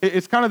before.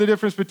 It's kind of the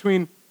difference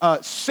between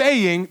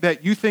saying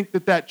that you think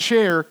that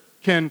chair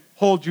can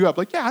hold you up.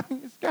 Like, yeah, I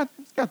think it's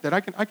got that.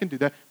 I can do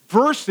that.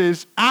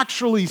 Versus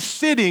actually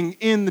sitting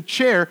in the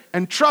chair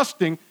and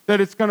trusting that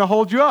it's going to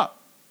hold you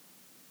up.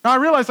 Now, I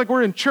realize, like,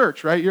 we're in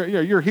church, right?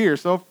 You're here.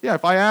 So,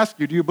 if I ask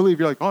you, do you believe?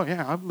 You're like, oh,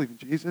 yeah, I believe in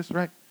Jesus,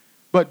 right?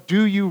 But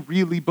do you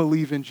really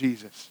believe in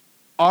Jesus?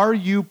 Are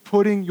you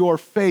putting your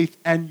faith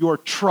and your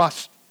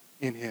trust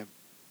in him?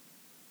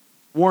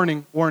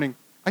 Warning, warning.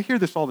 I hear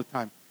this all the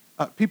time.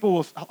 People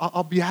will,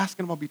 I'll be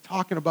asking them, I'll be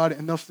talking about it,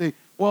 and they'll say,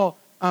 well,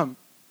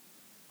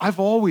 I've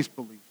always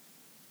believed.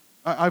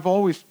 I've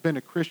always been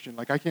a Christian.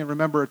 Like, I can't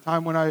remember a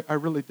time when I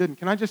really didn't.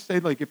 Can I just say,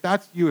 like, if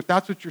that's you, if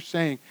that's what you're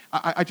saying,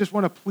 I just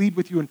want to plead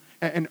with you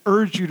and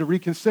urge you to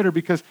reconsider,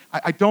 because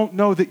I don't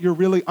know that you're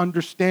really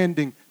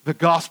understanding the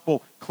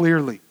gospel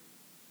clearly.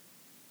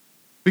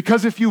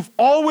 Because if you've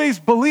always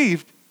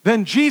believed,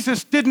 then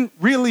Jesus didn't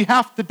really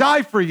have to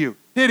die for you,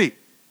 did he?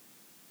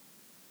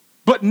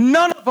 But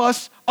none of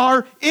us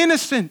are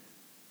innocent.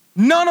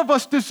 None of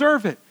us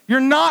deserve it. You're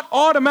not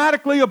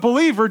automatically a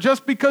believer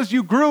just because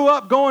you grew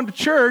up going to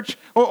church,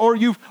 or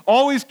you've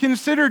always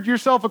considered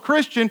yourself a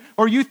Christian,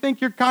 or you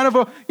think you're kind of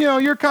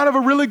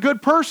a really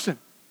good person.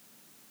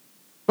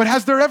 But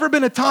has there ever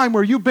been a time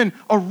where you've been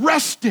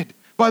arrested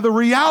by the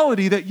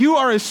reality that you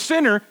are a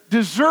sinner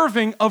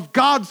deserving of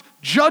God's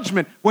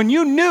judgment, when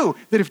you knew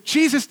that if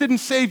Jesus didn't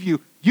save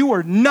you, you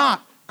are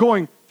not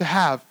going to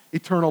have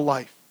eternal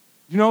life?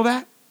 You know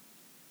that?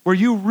 Where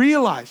you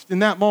realized in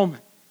that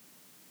moment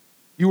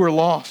you were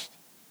lost,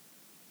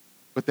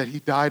 but that he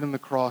died on the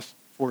cross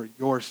for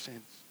your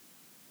sins.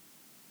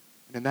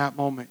 And in that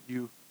moment,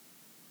 you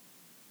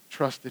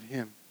trusted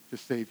him to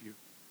save you,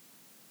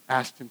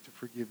 asked him to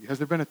forgive you. Has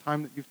there been a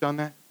time that you've done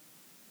that?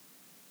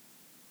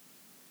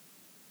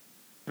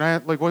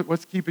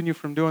 What's keeping you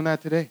from doing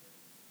that today?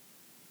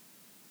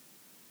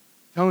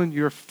 I'm telling you,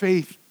 your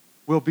faith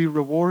will be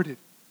rewarded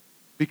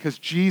because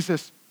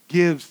Jesus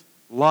gives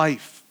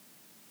life,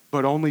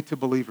 but only to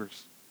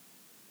believers.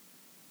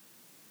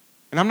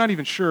 And I'm not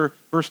even sure,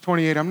 verse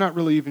 28, I'm not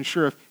really even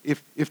sure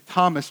if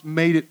Thomas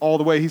made it all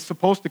the way. He's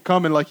supposed to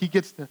come and he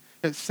gets to,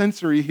 at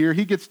sensory here,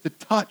 he gets to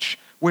touch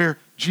where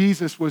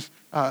Jesus was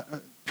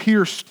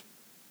pierced.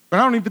 But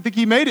I don't even think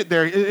he made it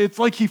there. It's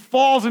like he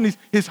falls and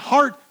his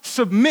heart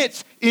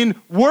submits in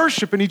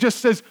worship and he just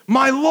says,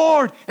 my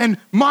Lord and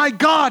my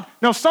God.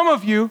 Now some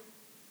of you,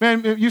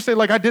 man, you say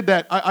I did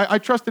that. I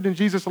trusted in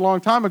Jesus a long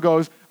time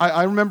ago.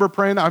 I remember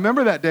praying. I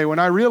remember that day when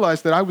I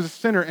realized that I was a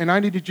sinner and I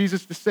needed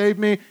Jesus to save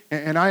me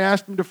and I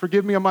asked him to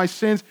forgive me of my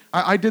sins.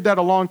 I did that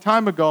a long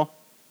time ago.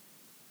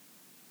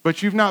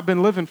 But you've not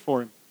been living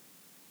for him.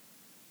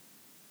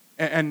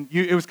 And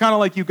it was kind of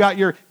like you got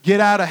your get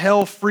out of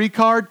hell free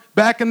card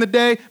back in the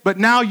day, but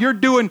now you're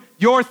doing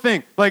your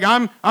thing.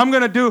 I'm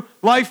going to do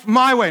life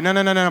my way. No,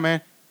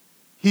 man.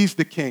 He's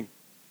the king.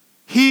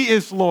 He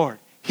is Lord.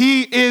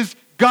 He is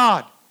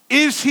God.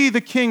 Is he the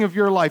king of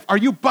your life? Are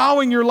you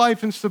bowing your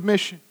life in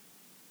submission?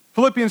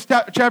 Philippians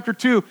chapter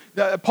 2,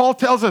 Paul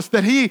tells us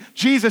that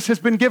Jesus, has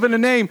been given a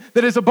name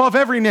that is above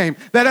every name,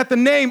 that at the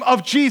name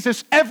of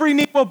Jesus, every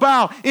knee will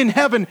bow in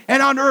heaven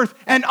and on earth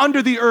and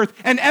under the earth,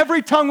 and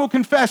every tongue will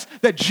confess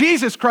that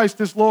Jesus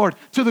Christ is Lord,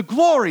 to the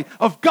glory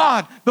of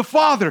God the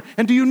Father.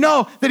 And do you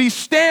know that he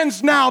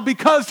stands now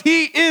because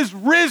he is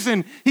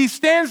risen? He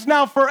stands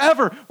now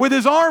forever with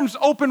his arms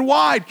open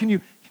wide. Can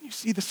you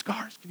see the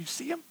scars? Can you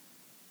see them?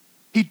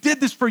 He did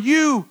this for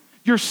you.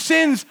 Your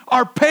sins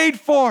are paid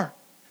for.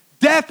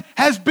 Death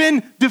has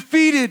been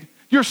defeated.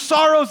 Your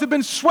sorrows have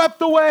been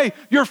swept away.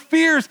 Your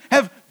fears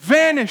have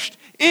vanished.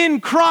 In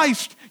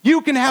Christ,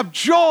 you can have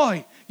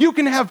joy. You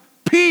can have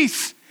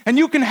peace. And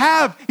you can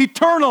have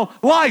eternal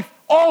life.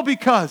 All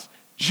because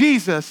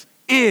Jesus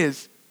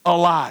is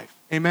alive.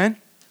 Amen?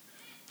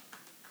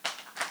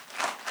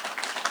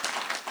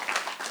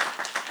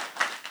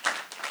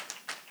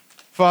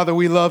 Father,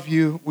 we love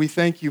you. We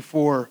thank you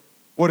for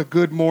what a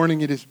good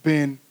morning it has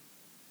been.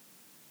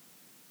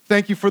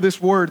 Thank you for this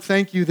word.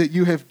 Thank you that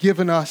you have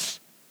given us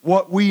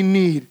what we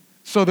need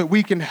so that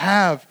we can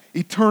have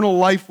eternal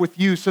life with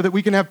you, so that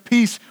we can have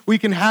peace, we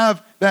can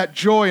have that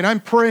joy. And I'm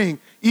praying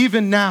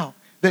even now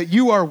that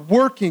you are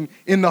working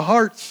in the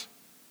hearts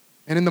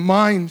and in the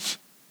minds,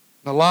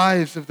 the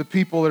lives of the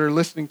people that are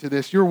listening to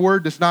this. Your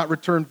word does not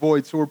return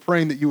void, so we're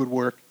praying that you would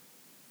work.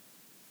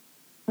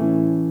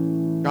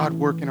 God,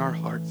 work in our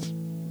hearts.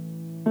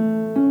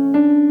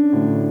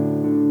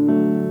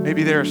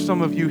 Maybe there are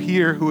some of you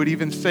here who would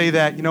even say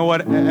that, you know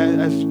what,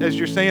 as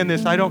you're saying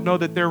this, I don't know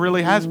that there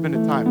really has been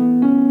a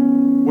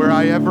time where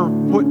I ever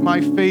put my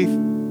faith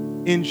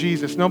in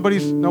Jesus.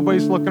 Nobody's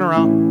looking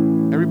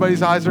around.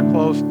 Everybody's eyes are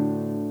closed.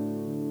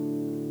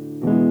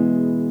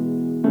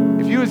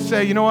 If you would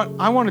say, you know what,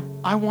 I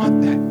want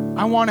that.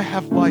 I want to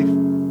have life.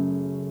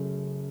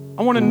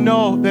 I want to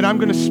know that I'm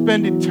going to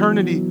spend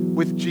eternity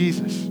with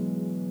Jesus.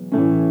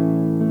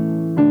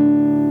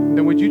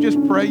 Then would you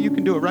just pray? You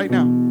can do it right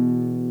now.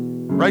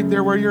 Right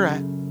there where you're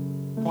at,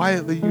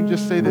 quietly, you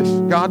just say this: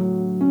 God,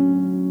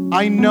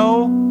 I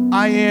know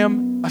I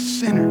am a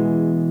sinner.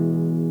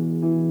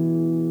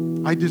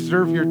 I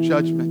deserve your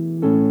judgment.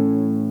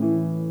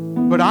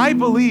 But I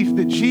believe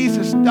that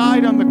Jesus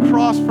died on the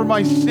cross for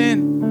my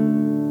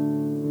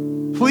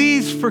sin.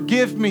 Please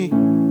forgive me.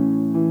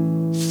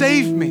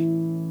 Save me.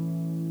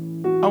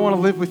 I want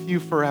to live with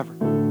you forever.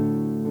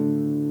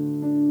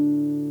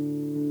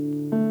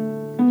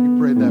 If you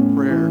prayed that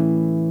prayer,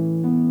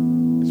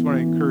 I just want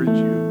to encourage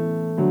you.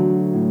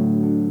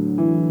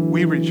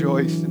 We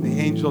rejoice and the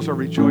angels are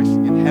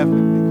rejoicing in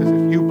heaven because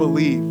if you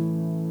believe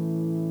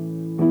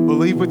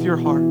with your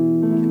heart,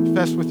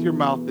 confess with your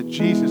mouth that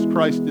Jesus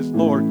Christ is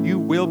Lord, you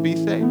will be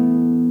saved.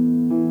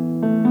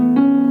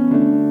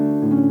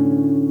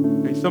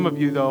 Okay, some of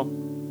you, though,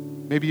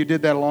 maybe you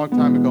did that a long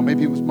time ago.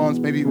 Maybe it was months,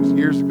 maybe it was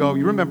years ago.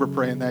 You remember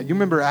praying that. You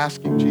remember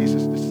asking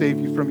Jesus to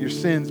save you from your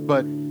sins,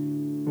 but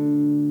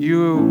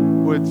you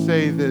would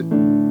say that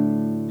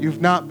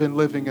you've not been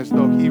living as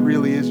though he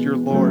really is your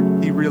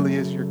Lord. He really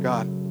is your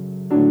God.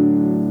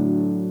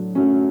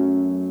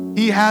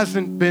 He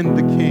hasn't been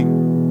the king.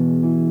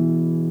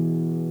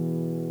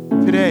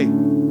 Today,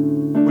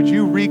 would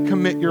you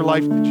recommit your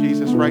life to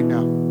Jesus right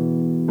now?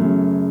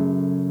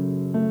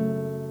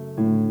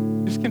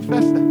 Just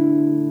confess that.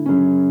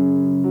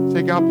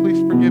 Say, God, please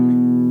forgive me.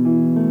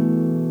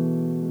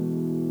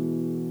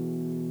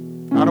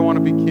 I don't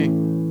want to be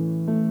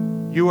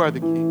king. You are the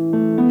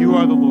king. You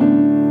are the Lord.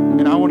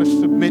 And I want to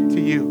submit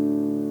to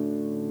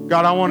you.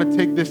 God, I want to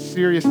take this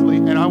seriously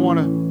and I want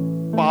to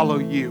follow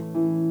you.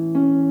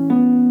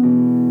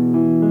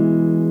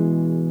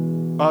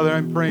 Father,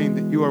 I'm praying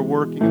that you are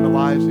working in the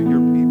lives of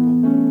your people,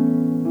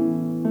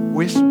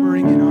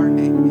 whispering in our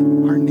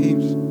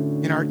names,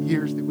 in our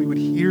ears, that we would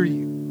hear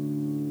you,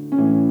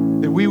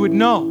 that we would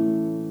know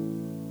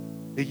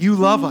that you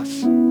love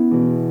us.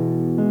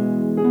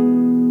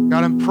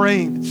 God, I'm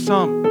praying that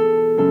some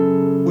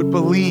would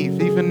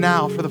believe even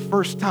now for the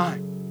first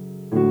time.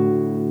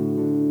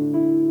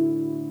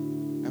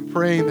 I'm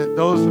praying that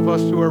those of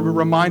us who are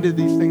reminded of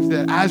these things,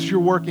 that as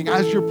you're working,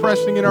 as you're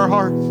pressing in our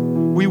hearts,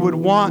 we would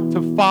want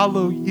to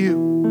follow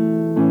you.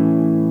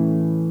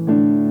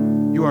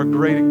 You are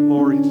great and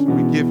glorious.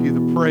 We give you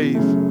the praise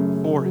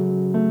for it.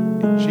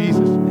 In Jesus'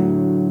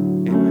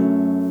 name, amen.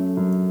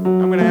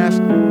 I'm going to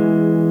ask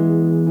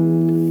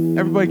you,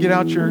 everybody get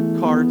out your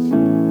cards.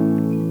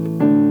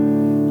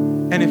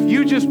 And if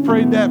you just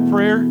prayed that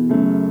prayer,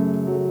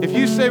 if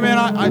you say, man,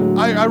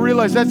 I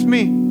realize that's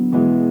me.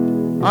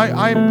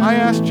 I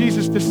asked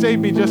Jesus to save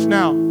me just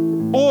now.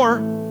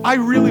 Or, I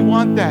really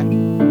want that.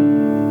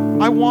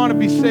 I want to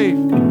be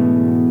saved.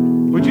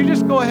 Would you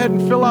just go ahead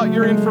and fill out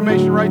your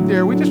information right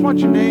there? We just want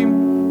your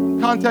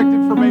name, contact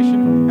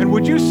information, and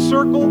would you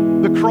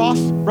circle the cross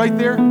right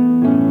there?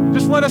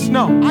 Just let us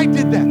know. I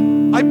did that.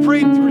 I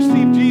prayed to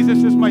receive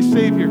Jesus as my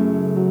Savior,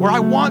 or I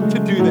want to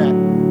do that.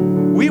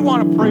 We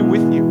want to pray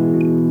with you.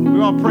 We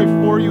want to pray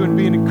for you and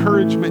be an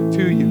encouragement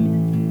to you.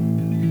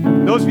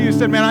 Those of you who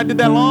said, man, I did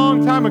that a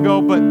long time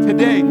ago, but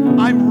today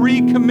I'm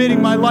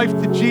recommitting my life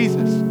to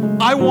Jesus.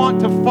 I want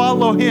to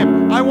follow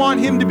him. I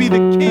want him to be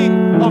the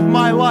king of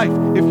my life.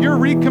 If you're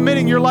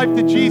recommitting your life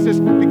to Jesus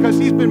because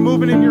he's been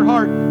moving in your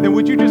heart, then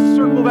would you just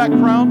circle that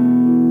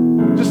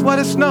crown? Just let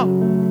us know.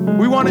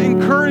 We want to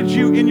encourage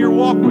you in your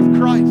walk with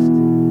Christ.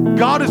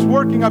 God is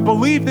working. I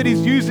believe that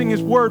he's using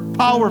his word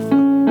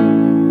powerfully.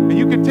 And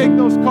you can take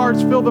those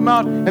cards, fill them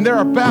out, and there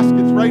are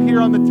baskets right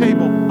here on the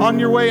table. On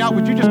your way out,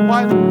 would you just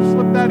quietly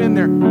slip that in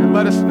there and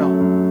let us know?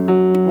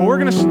 Well, we're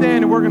going to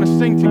stand and we're going to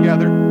sing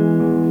together.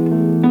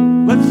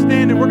 Let's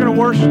stand and we're going to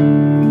worship.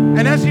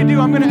 And as you do,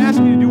 I'm going to ask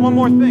you to do one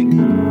more thing.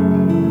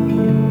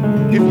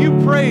 If you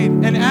prayed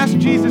and asked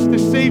Jesus to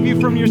save you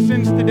from your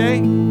sins today,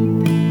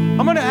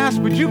 I'm going to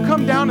ask, would you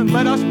come down and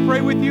let us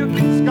pray with you?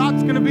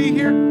 Scott's going to be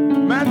here.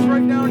 Matt's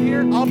right down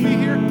here. I'll be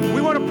here.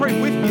 We want to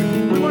pray with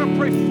you. We want to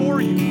pray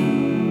for you.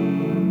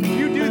 If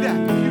you do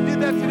that, if you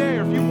did that today,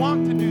 or if you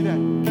want to do that,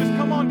 just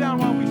come on down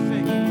while we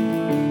sing.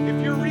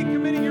 If you're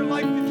recommitting your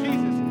life to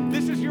Jesus,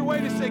 this is your way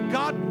to say,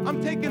 God,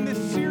 I'm taking this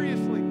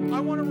seriously. I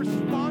want to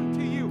respond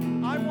to you.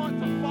 I want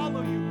to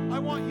follow you. I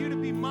want you to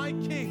be my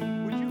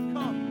king. Would you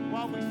come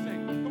while we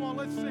sing? Come on,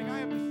 let's sing. I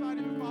have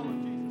decided to follow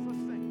Jesus.